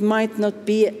 it might not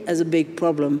be as a big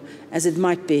problem as it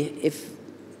might be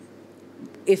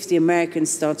if the Americans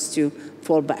starts to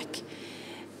fall back.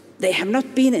 They have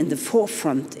not been in the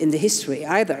forefront in the history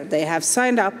either. They have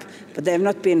signed up, but they have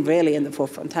not been really in the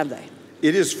forefront, have they?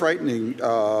 It is frightening,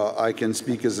 I can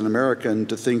speak as an American,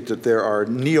 to think that there are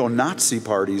neo-Nazi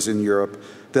parties in Europe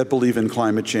that believe in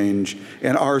climate change,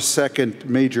 and our second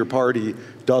major party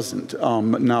doesn't,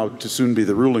 now to soon be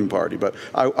the ruling party, but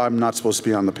I'm not supposed to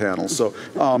be on the panel. So,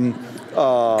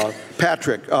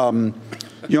 Patrick,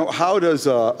 you know, how does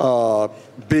a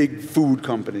big food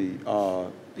company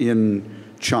in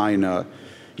China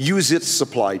use its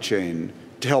supply chain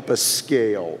to help us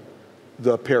scale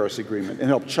the Paris Agreement and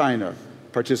help China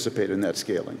participate in that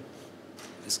scaling?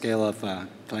 The scale of climate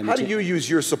change. How do you use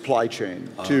your supply chain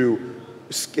to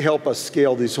help us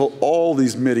scale all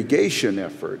these mitigation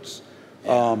efforts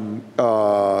on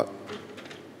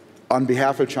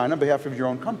behalf of China, on behalf of your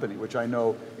own company, which I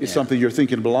know is something you're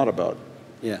thinking a lot about?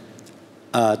 Yeah.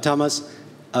 Thomas,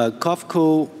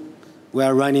 COFCO, we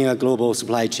are running a global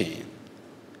supply chain.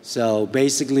 So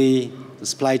basically, the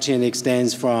supply chain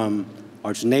extends from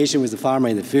origination with the farmer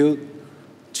in the field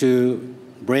to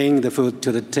bring the food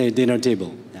to the dinner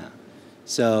table. Yeah.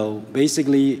 So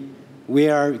basically, we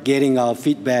are getting our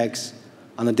feedbacks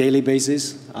on a daily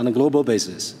basis, on a global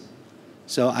basis.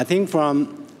 So I think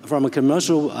from a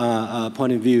commercial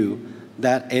point of view,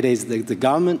 that it is the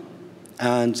government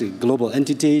and the global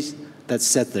entities that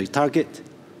set the target,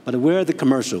 but we're the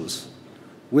commercials.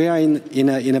 We are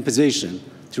in a position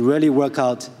to really work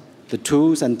out the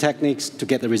tools and techniques to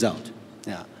get the result.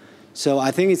 Yeah. So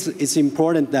I think it's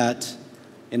important that,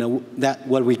 you know, that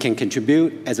what we can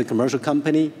contribute as a commercial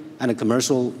company and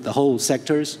the whole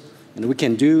sectors, and we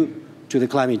can do to the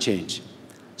climate change.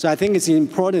 So I think it's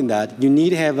important that you need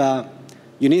to have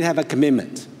a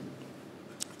commitment.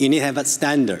 You need to have a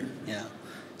standard. Yeah.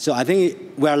 So I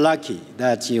think we are lucky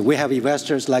that we have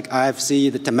investors like IFC,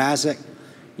 the Temasek,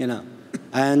 you know,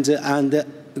 and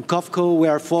COFCO, we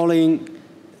are following,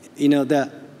 you know,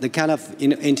 the kind of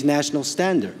international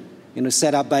standard, you know,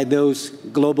 set up by those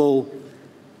global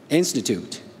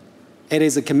institutes. it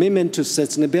is a commitment to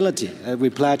sustainability that we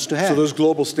pledge to have. So those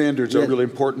global standards are really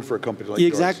important for a company like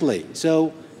yours. Exactly.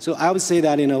 So I would say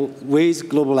that, with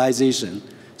globalization,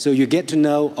 so you get to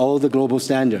know all the global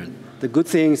standards. The good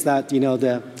things that,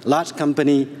 the large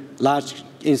company, large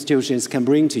institutions can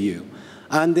bring to you.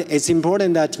 And it's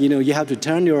important that, you have to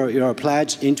turn your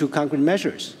pledge into concrete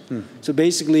measures. So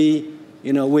basically,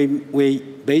 we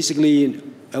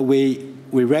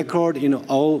record,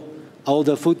 all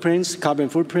the footprints, carbon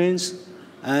footprints,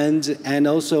 and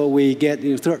also we get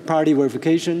third-party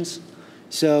verifications.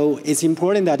 So it's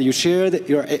important that you share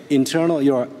your internal,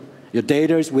 your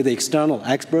data with the external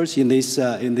experts in these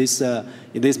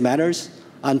matters,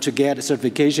 and to get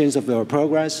certifications of your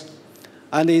progress.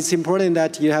 And it's important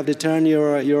that you have to turn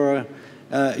your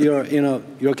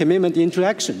commitment into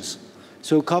actions.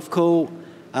 So COFCO,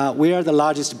 we are the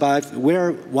largest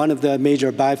we're one of the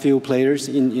major biofuel players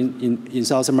in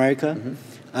South America,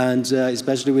 and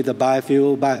especially with the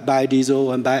biofuel,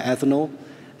 biodiesel, and bioethanol.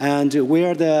 And we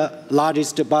are the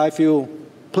largest biofuel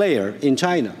player in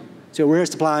China. So we're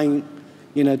supplying,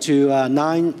 to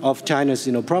 9 of China's,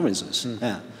 provinces.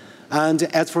 Yeah. And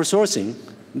as for sourcing,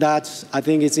 I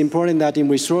think it's important that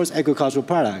we source agricultural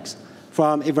products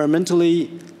from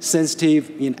environmentally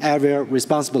sensitive area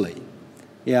responsibly.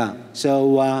 Yeah.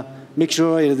 So make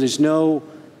sure there's no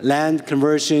land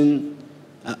conversion,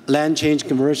 land change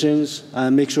conversions,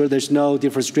 and make sure there's no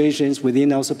deforestations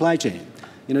within our supply chain.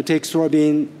 Take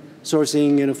soybean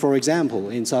sourcing, for example,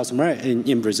 in South America,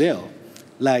 in Brazil.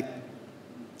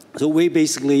 So we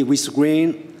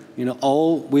screen,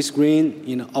 all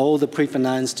the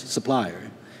pre-financed supplier,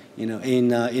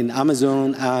 in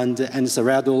Amazon and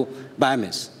Cerrado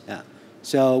biomass. Yeah.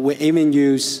 So we even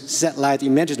use satellite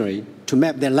imagery to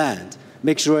map their land,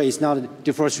 make sure it's not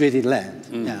deforested land.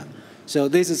 Yeah. So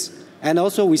this is, and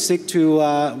also we seek to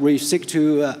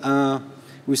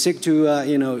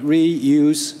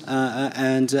reuse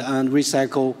and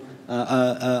recycle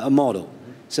a model.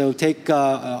 So take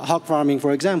hog farming,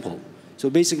 for example. So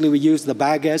basically, we use the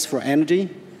biogas for energy,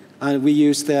 and we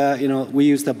use the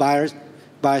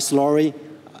bioslurry,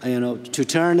 to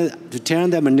turn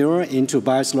the manure into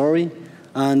bioslurry,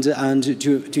 and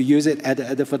to use it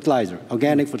as the fertilizer,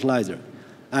 organic fertilizer.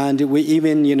 And we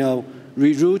even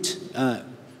reroute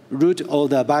all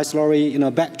the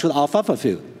bioslurry back to the alfalfa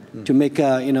field to make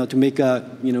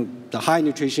the high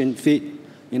nutrition feed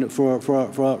for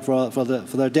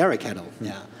the dairy cattle.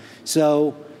 Yeah.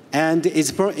 So, and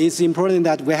it's important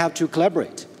that we have to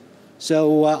collaborate.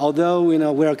 So although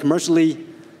we are commercially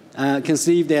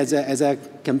conceived as a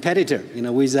competitor,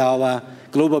 with our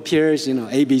global peers,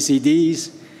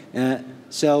 ABCDs,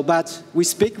 but we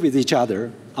speak with each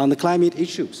other on the climate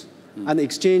issues and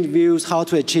exchange views how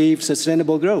to achieve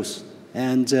sustainable growth.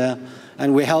 And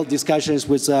we held discussions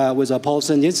with a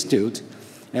Paulson Institute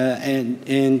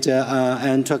and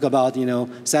talk about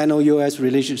Sino-US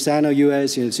relations,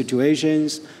 Sino-US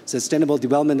situations, sustainable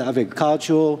development of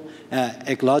agriculture,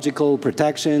 ecological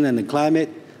protection, and the climate.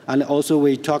 And also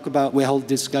we held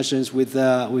discussions with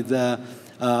the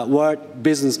World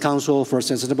Business Council for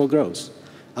Sustainable Growth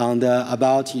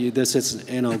about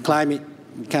the climate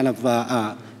kind of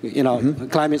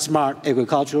climate smart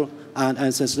agriculture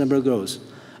and sustainable growth.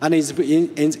 And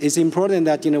it's important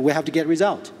that we have to get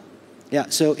results. Yeah.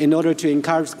 So in order to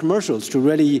encourage commercials to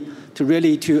really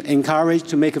encourage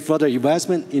to make a further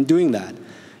investment in doing that,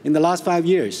 in the last 5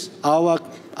 years, our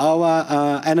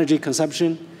energy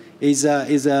consumption is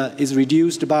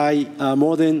reduced by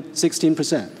more than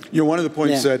 16%. One of the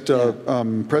points that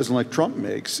President-elect Trump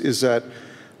makes is that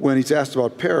when he's asked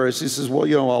about Paris, he says, well,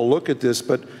 I'll look at this,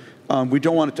 but we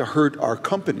don't want it to hurt our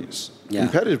companies'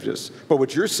 competitiveness. But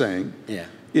what you're saying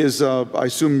is, I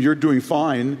assume you're doing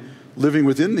fine living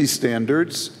within these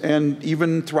standards and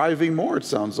even thriving more, it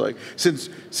sounds like. Since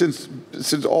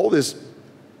all this,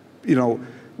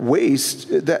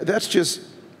 waste, that's just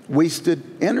wasted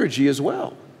energy as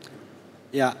well.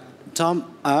 Yeah, Tom,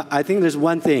 I think there's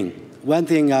one thing. One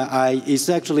thing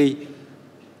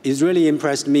is really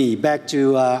impressed me back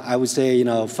to, I would say,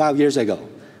 5 years ago,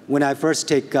 when I first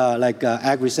take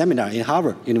agri-seminar in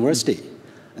Harvard University,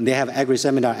 and they have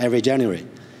agri-seminar every January.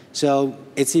 So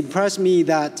it's impressed me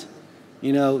that,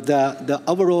 the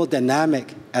overall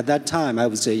dynamic at that time, I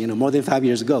would say, more than 5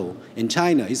 years ago, in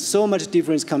China, is so much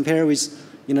different compared with,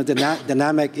 the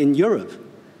dynamic in Europe.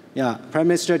 Yeah, Prime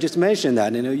Minister just mentioned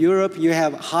that. Europe, you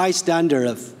have high standard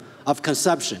of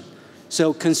consumption.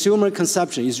 So consumer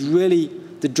consumption is really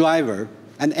the driver,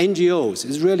 and NGOs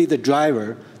is really the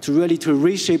driver to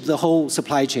reshape the whole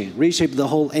supply chain, reshape the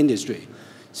whole industry.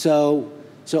 So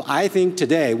I think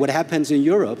today what happens in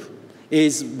Europe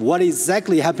is what is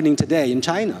exactly happening today in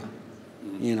China.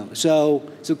 you know. So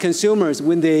consumers,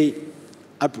 when they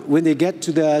get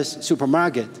to the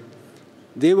supermarket,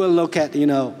 they will look at, you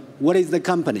know, what is the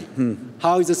company?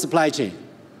 How is the supply chain?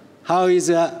 How is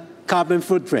the carbon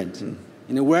footprint?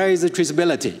 You know, where is the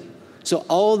traceability? So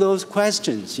all those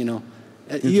questions, you know,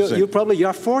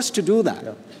 you're forced to do that.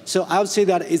 Yeah. So I would say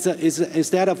that it's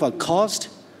instead of a cost,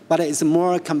 but it's a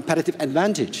more competitive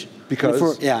advantage.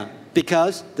 Because?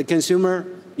 Because the consumer,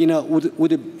 you know,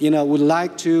 would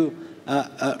like to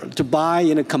buy,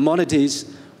 you know, commodities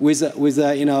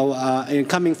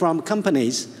coming from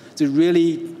companies to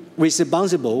really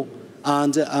responsible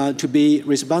and to be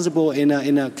responsible in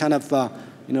a kind of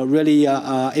really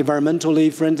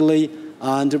environmentally friendly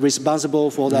and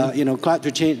responsible for the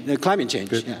climate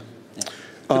change. Yeah.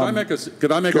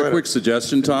 Could I make a quick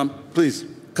suggestion, Tom? Please.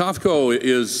 COFCO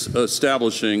is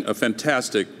establishing a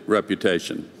fantastic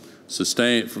reputation.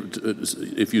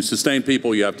 If you sustain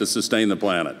people, you have to sustain the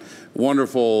planet.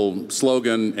 Wonderful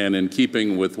slogan, and in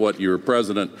keeping with what your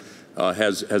president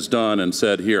has done and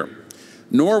said here.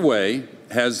 Norway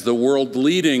has the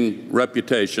world-leading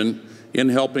reputation in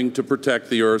helping to protect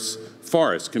the Earth's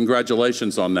forests.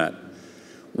 Congratulations on that.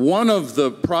 One of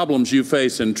the problems you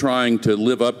face in trying to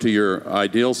live up to your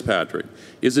ideals, Patrick,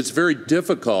 is it's very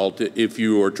difficult if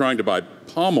you are trying to buy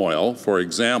palm oil, for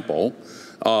example,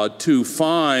 to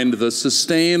find the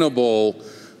sustainable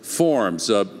forms.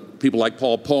 People like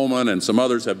Paul Pullman and some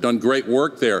others have done great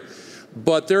work there.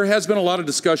 But there has been a lot of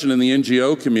discussion in the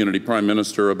NGO community, Prime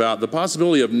Minister, about the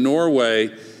possibility of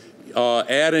Norway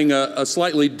adding a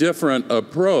slightly different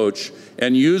approach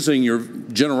and using your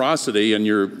generosity and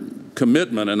your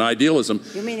commitment and idealism.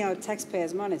 You mean our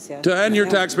taxpayers' money, sir? And your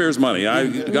taxpayers' money.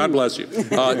 God bless you.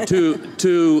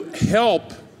 To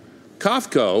help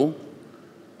COFCO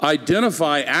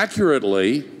identify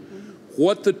accurately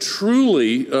what the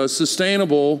truly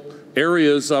sustainable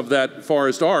areas of that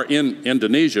forest are in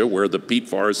Indonesia, where the peat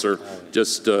forests are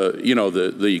just,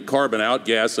 the carbon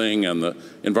outgassing and the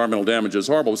environmental damage is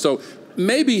horrible. So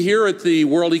maybe here at the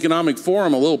World Economic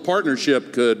Forum, a little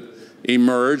partnership could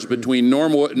emerge between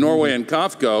Norway and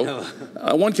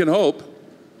COFCO. One can hope.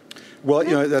 Well,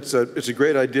 you know, it's a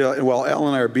great idea. And while Al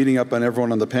and I are beating up on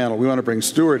everyone on the panel, we want to bring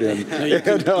Stuart in. No, you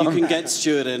can get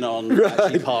Stuart in on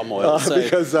actually palm oil,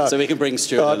 so we can bring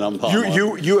Stuart in on palm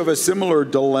oil. You have a similar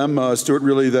dilemma, Stuart,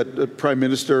 really, that Prime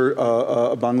Minister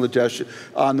of Bangladesh.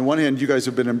 On the one hand, you guys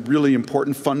have been really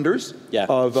important funders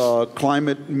of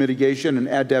climate mitigation and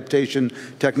adaptation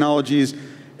technologies.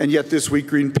 And yet this week,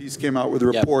 Greenpeace came out with a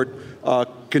report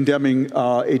condemning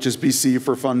HSBC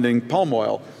for funding palm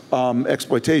oil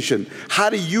exploitation. How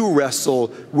do you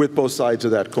wrestle with both sides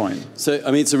of that coin? So,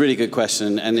 I mean, it's a really good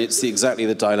question, and it's exactly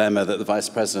the dilemma that the Vice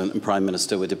President and Prime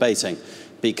Minister were debating.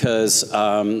 Because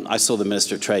I saw the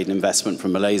Minister of Trade and Investment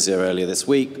from Malaysia earlier this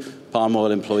week. Palm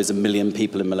oil employs 1 million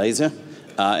people in Malaysia.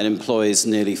 It employs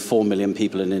nearly 4 million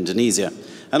people in Indonesia.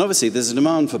 And obviously, there's a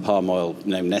demand for palm oil.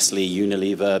 You know, Nestle,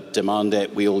 Unilever demand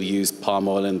it. We all use palm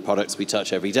oil in products we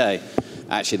touch every day.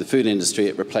 Actually, the food industry,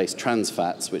 it replaced trans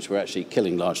fats, which were actually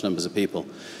killing large numbers of people.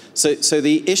 So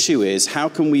the issue is, how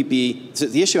can we be... So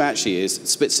the issue actually is, it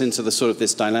splits into the sort of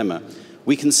this dilemma.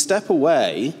 We can step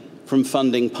away from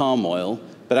funding palm oil,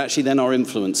 but actually then our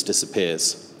influence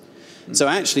disappears. So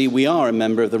actually, we are a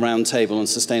member of the Round Table on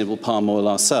Sustainable Palm Oil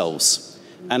ourselves.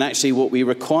 And actually what we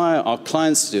require our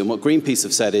clients to do, and what Greenpeace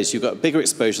have said is, you've got bigger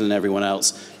exposure than everyone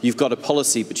else, you've got a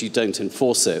policy but you don't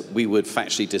enforce it. We would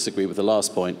factually disagree with the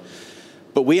last point.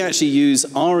 But we actually use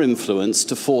our influence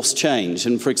to force change.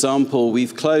 And for example,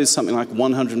 we've closed something like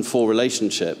 104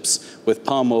 relationships with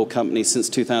palm oil companies since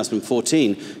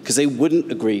 2014 because they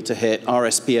wouldn't agree to hit our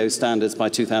SPO standards by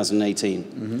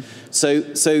 2018. So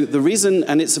the reason,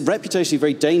 and it's reputationally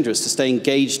very dangerous to stay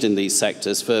engaged in these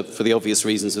sectors for the obvious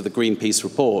reasons of the Greenpeace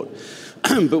report.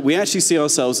 But we actually see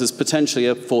ourselves as potentially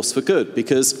a force for good,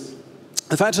 because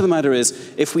the fact of the matter is,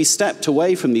 if we stepped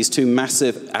away from these two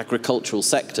massive agricultural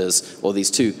sectors, or the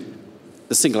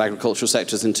single agricultural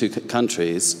sectors in two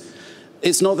countries,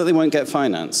 it's not that they won't get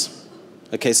finance.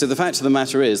 Okay, so the fact of the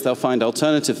matter is, they'll find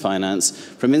alternative finance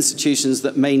from institutions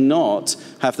that may not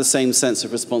have the same sense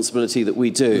of responsibility that we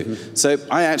do. So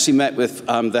I actually met with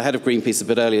the head of Greenpeace a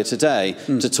bit earlier today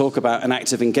to talk about an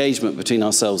active engagement between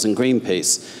ourselves and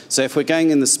Greenpeace. So if we're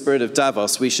going in the spirit of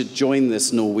Davos, we should join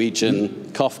this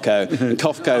Norwegian COFCO, and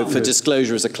COFCO for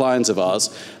disclosure is a client of ours,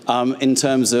 in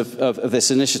terms of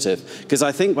this initiative. Because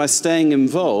I think by staying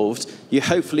involved, you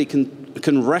hopefully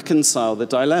can reconcile the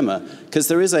dilemma, because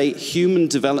there is a human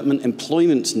development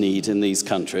employment need in these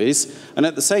countries, and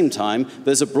at the same time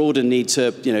there's a broader need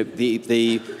to, you know,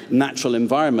 the natural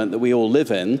environment that we all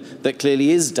live in that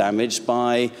clearly is damaged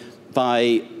by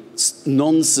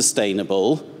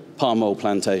non-sustainable palm oil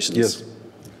plantations. Yes.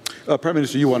 Prime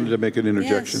Minister, you wanted to make an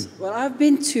interjection. Yes. Well, I've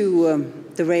been to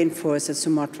the rainforest at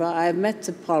Sumatra. I've met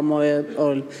the palm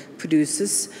oil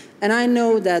producers, and I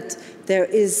know that there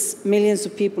is millions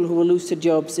of people who will lose their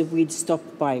jobs if we'd stop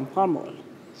buying palm oil.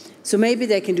 So maybe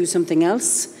they can do something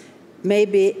else,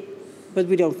 maybe, but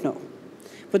we don't know.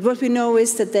 But what we know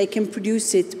is that they can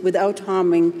produce it without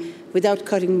harming, without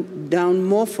cutting down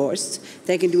more forests.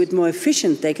 They can do it more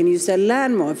efficient. They can use their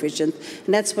land more efficient.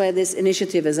 And that's why this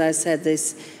initiative, as I said,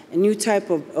 this new type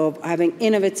of having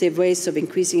innovative ways of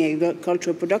increasing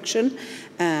agricultural production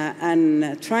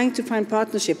and trying to find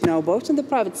partnership now, both in the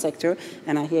private sector,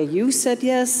 and I hear you said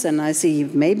yes, and I see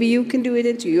maybe you can do it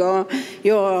into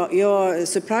your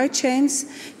supply chains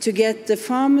to get the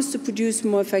farmers to produce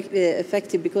more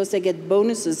effective because they get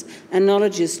bonuses and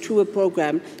knowledges through a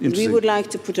program we would like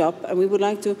to put up, and we would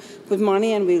like to put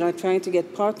money, and we are trying to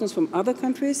get partners from other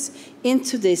countries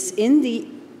into this in the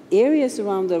areas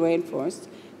around the rainforest,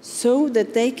 so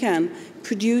that they can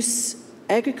produce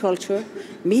agriculture,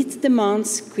 meet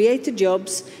demands, create the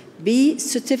jobs, be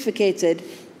certificated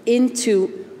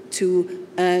into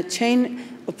a chain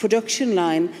of production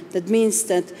line that means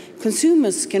that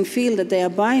consumers can feel that they are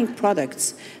buying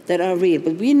products that are real.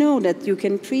 But we know that you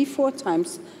can 3-4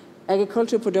 times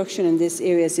agricultural production in these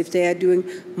areas if they are doing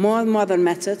more modern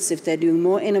methods, if they're doing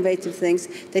more innovative things.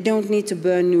 They don't need to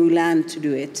burn new land to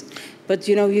do it. But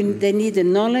they need the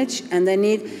knowledge, and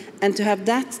to have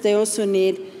that, they also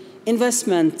need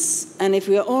investments. And if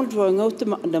we are all drawing out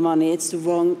the money, it's the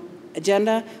wrong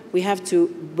agenda. We have to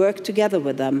work together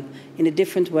with them in a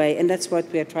different way, and that's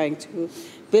what we are trying to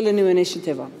build a new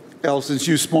initiative on. Al, since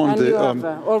you spawned the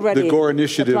Gore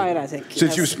initiative,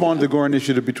 you spawned the Gore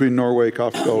initiative between Norway,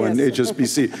 COFCO, and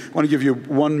HSBC, I want to give you a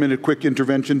 1-minute quick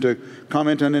intervention to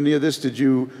comment on any of this. Did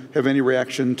you have any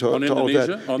reaction to all of that?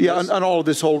 On all of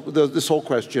this whole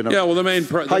question. Of well, the main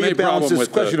how you balance this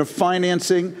question of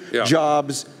financing,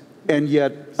 jobs, and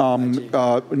yet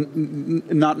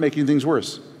not making things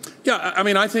worse. Yeah, I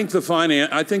mean, I think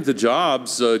the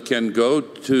jobs can go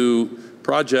to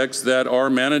projects that are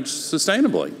managed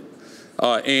sustainably.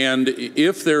 And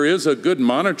if there is a good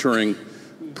monitoring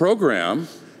program,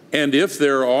 and if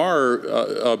there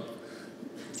are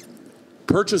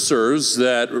purchasers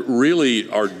that really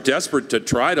are desperate to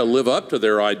try to live up to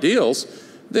their ideals,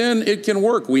 then it can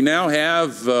work. We now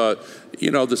have, the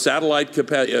satellite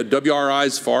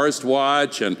WRI's Forest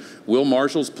Watch, and Will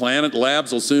Marshall's Planet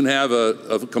Labs will soon have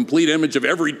a complete image of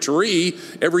every tree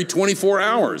every 24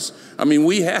 hours. I mean,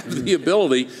 we have the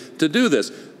ability to do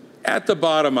this. At the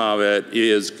bottom of it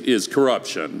is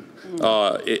corruption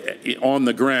on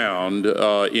the ground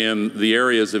in the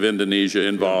areas of Indonesia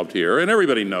involved here, and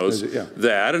everybody knows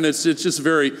that, and it's just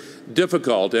very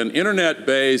difficult. And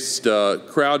internet-based,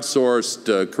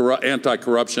 crowdsourced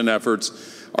anti-corruption efforts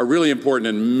are really important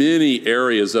in many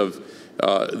areas of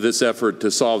this effort to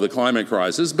solve the climate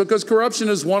crisis, because corruption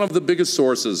is one of the biggest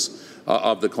sources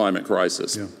of the climate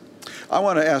crisis. Yeah. I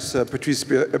want to ask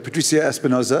Patricia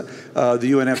Espinosa,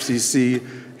 the UNFCCC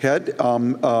head.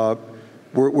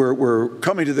 We're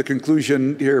coming to the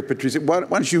conclusion here, Patricia. Why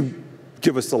don't you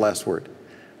give us the last word?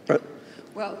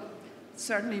 Well,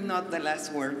 certainly not the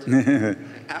last word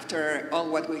after all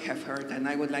what we have heard. And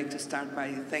I would like to start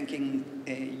by thanking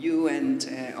you and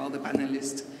all the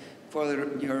panelists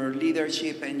for your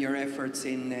leadership and your efforts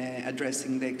in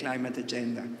addressing the climate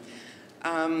agenda.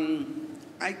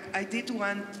 I did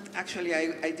want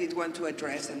to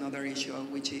address another issue,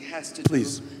 which has to do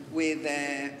with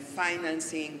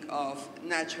financing of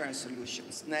natural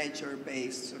solutions,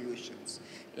 nature-based solutions,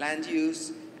 land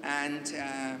use and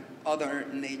other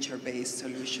nature-based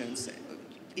solutions.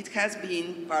 It has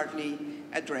been partly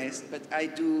addressed, but I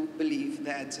do believe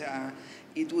that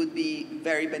it would be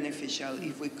very beneficial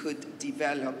if we could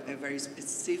develop a very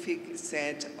specific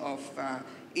set of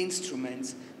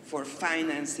instruments for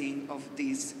financing of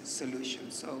these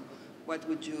solutions. So what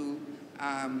would you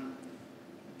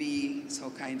be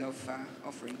so kind of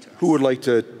offering to us? Who would like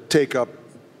to take up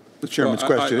the chairman's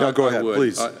question? Go ahead,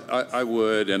 please. I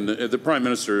would, and the Prime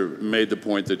Minister made the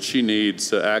point that she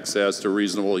needs access to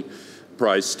reasonably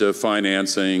priced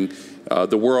financing.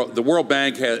 The World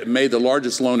Bank made the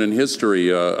largest loan in history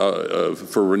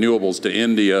for renewables to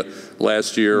India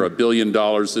last year, $1 billion.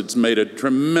 It's made a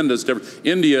tremendous difference.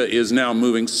 India is now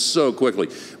moving so quickly.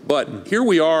 But here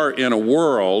we are in a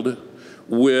world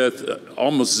with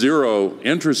almost zero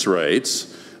interest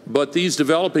rates, but these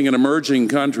developing and emerging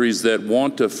countries that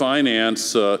want to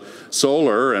finance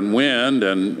solar and wind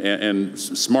and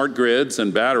smart grids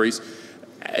and batteries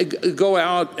go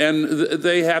out and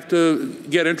they have to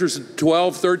get interest at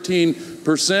 12,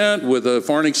 13% with a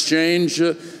foreign exchange.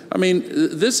 I mean,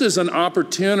 this is an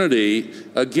opportunity,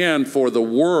 again, for the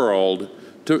world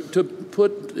to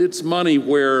put its money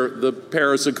where the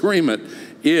Paris Agreement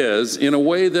is in a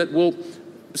way that will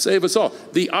save us all.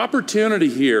 The opportunity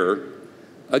here,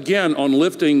 again, on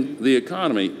lifting the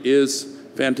economy is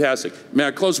fantastic. May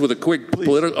I close with a quick,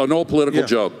 an old political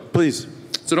joke? Please.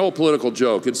 It's an old political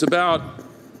joke. It's about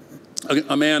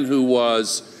a man who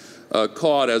was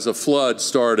caught as a flood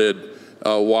started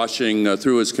washing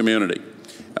through his community.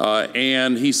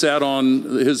 And he sat on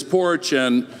his porch,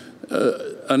 and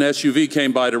an SUV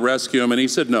came by to rescue him, and he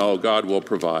said, "No, God will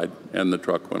provide," and the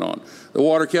truck went on. The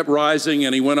water kept rising,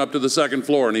 and he went up to the second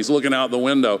floor, and he's looking out the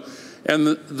window,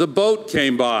 and the boat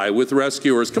came by with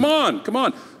rescuers. "Come on, come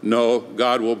on." "No,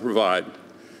 God will provide."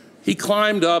 He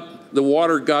climbed up, the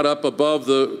water got up above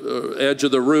the edge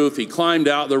of the roof, he climbed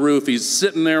out the roof, he's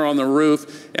sitting there on the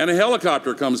roof, and a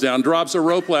helicopter comes down, drops a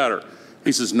rope ladder.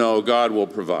 He says, "No, God will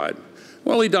provide."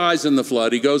 Well, he dies in the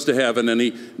flood. He goes to heaven and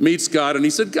he meets God and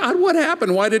he said, "God, what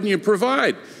happened? Why didn't you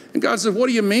provide?" And God said, "What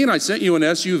do you mean? I sent you an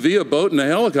SUV, a boat, and a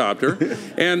helicopter."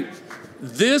 And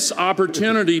this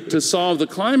opportunity to solve the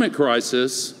climate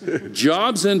crisis,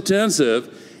 jobs intensive,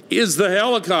 is the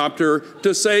helicopter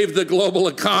to save the global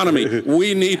economy.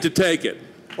 We need to take it.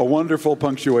 A wonderful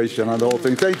punctuation on the whole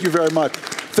thing. Thank you very much.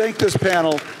 Thank this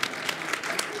panel.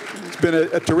 It's been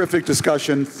a terrific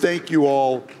discussion. Thank you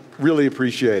all. Really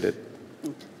appreciate it.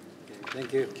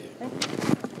 Thank you.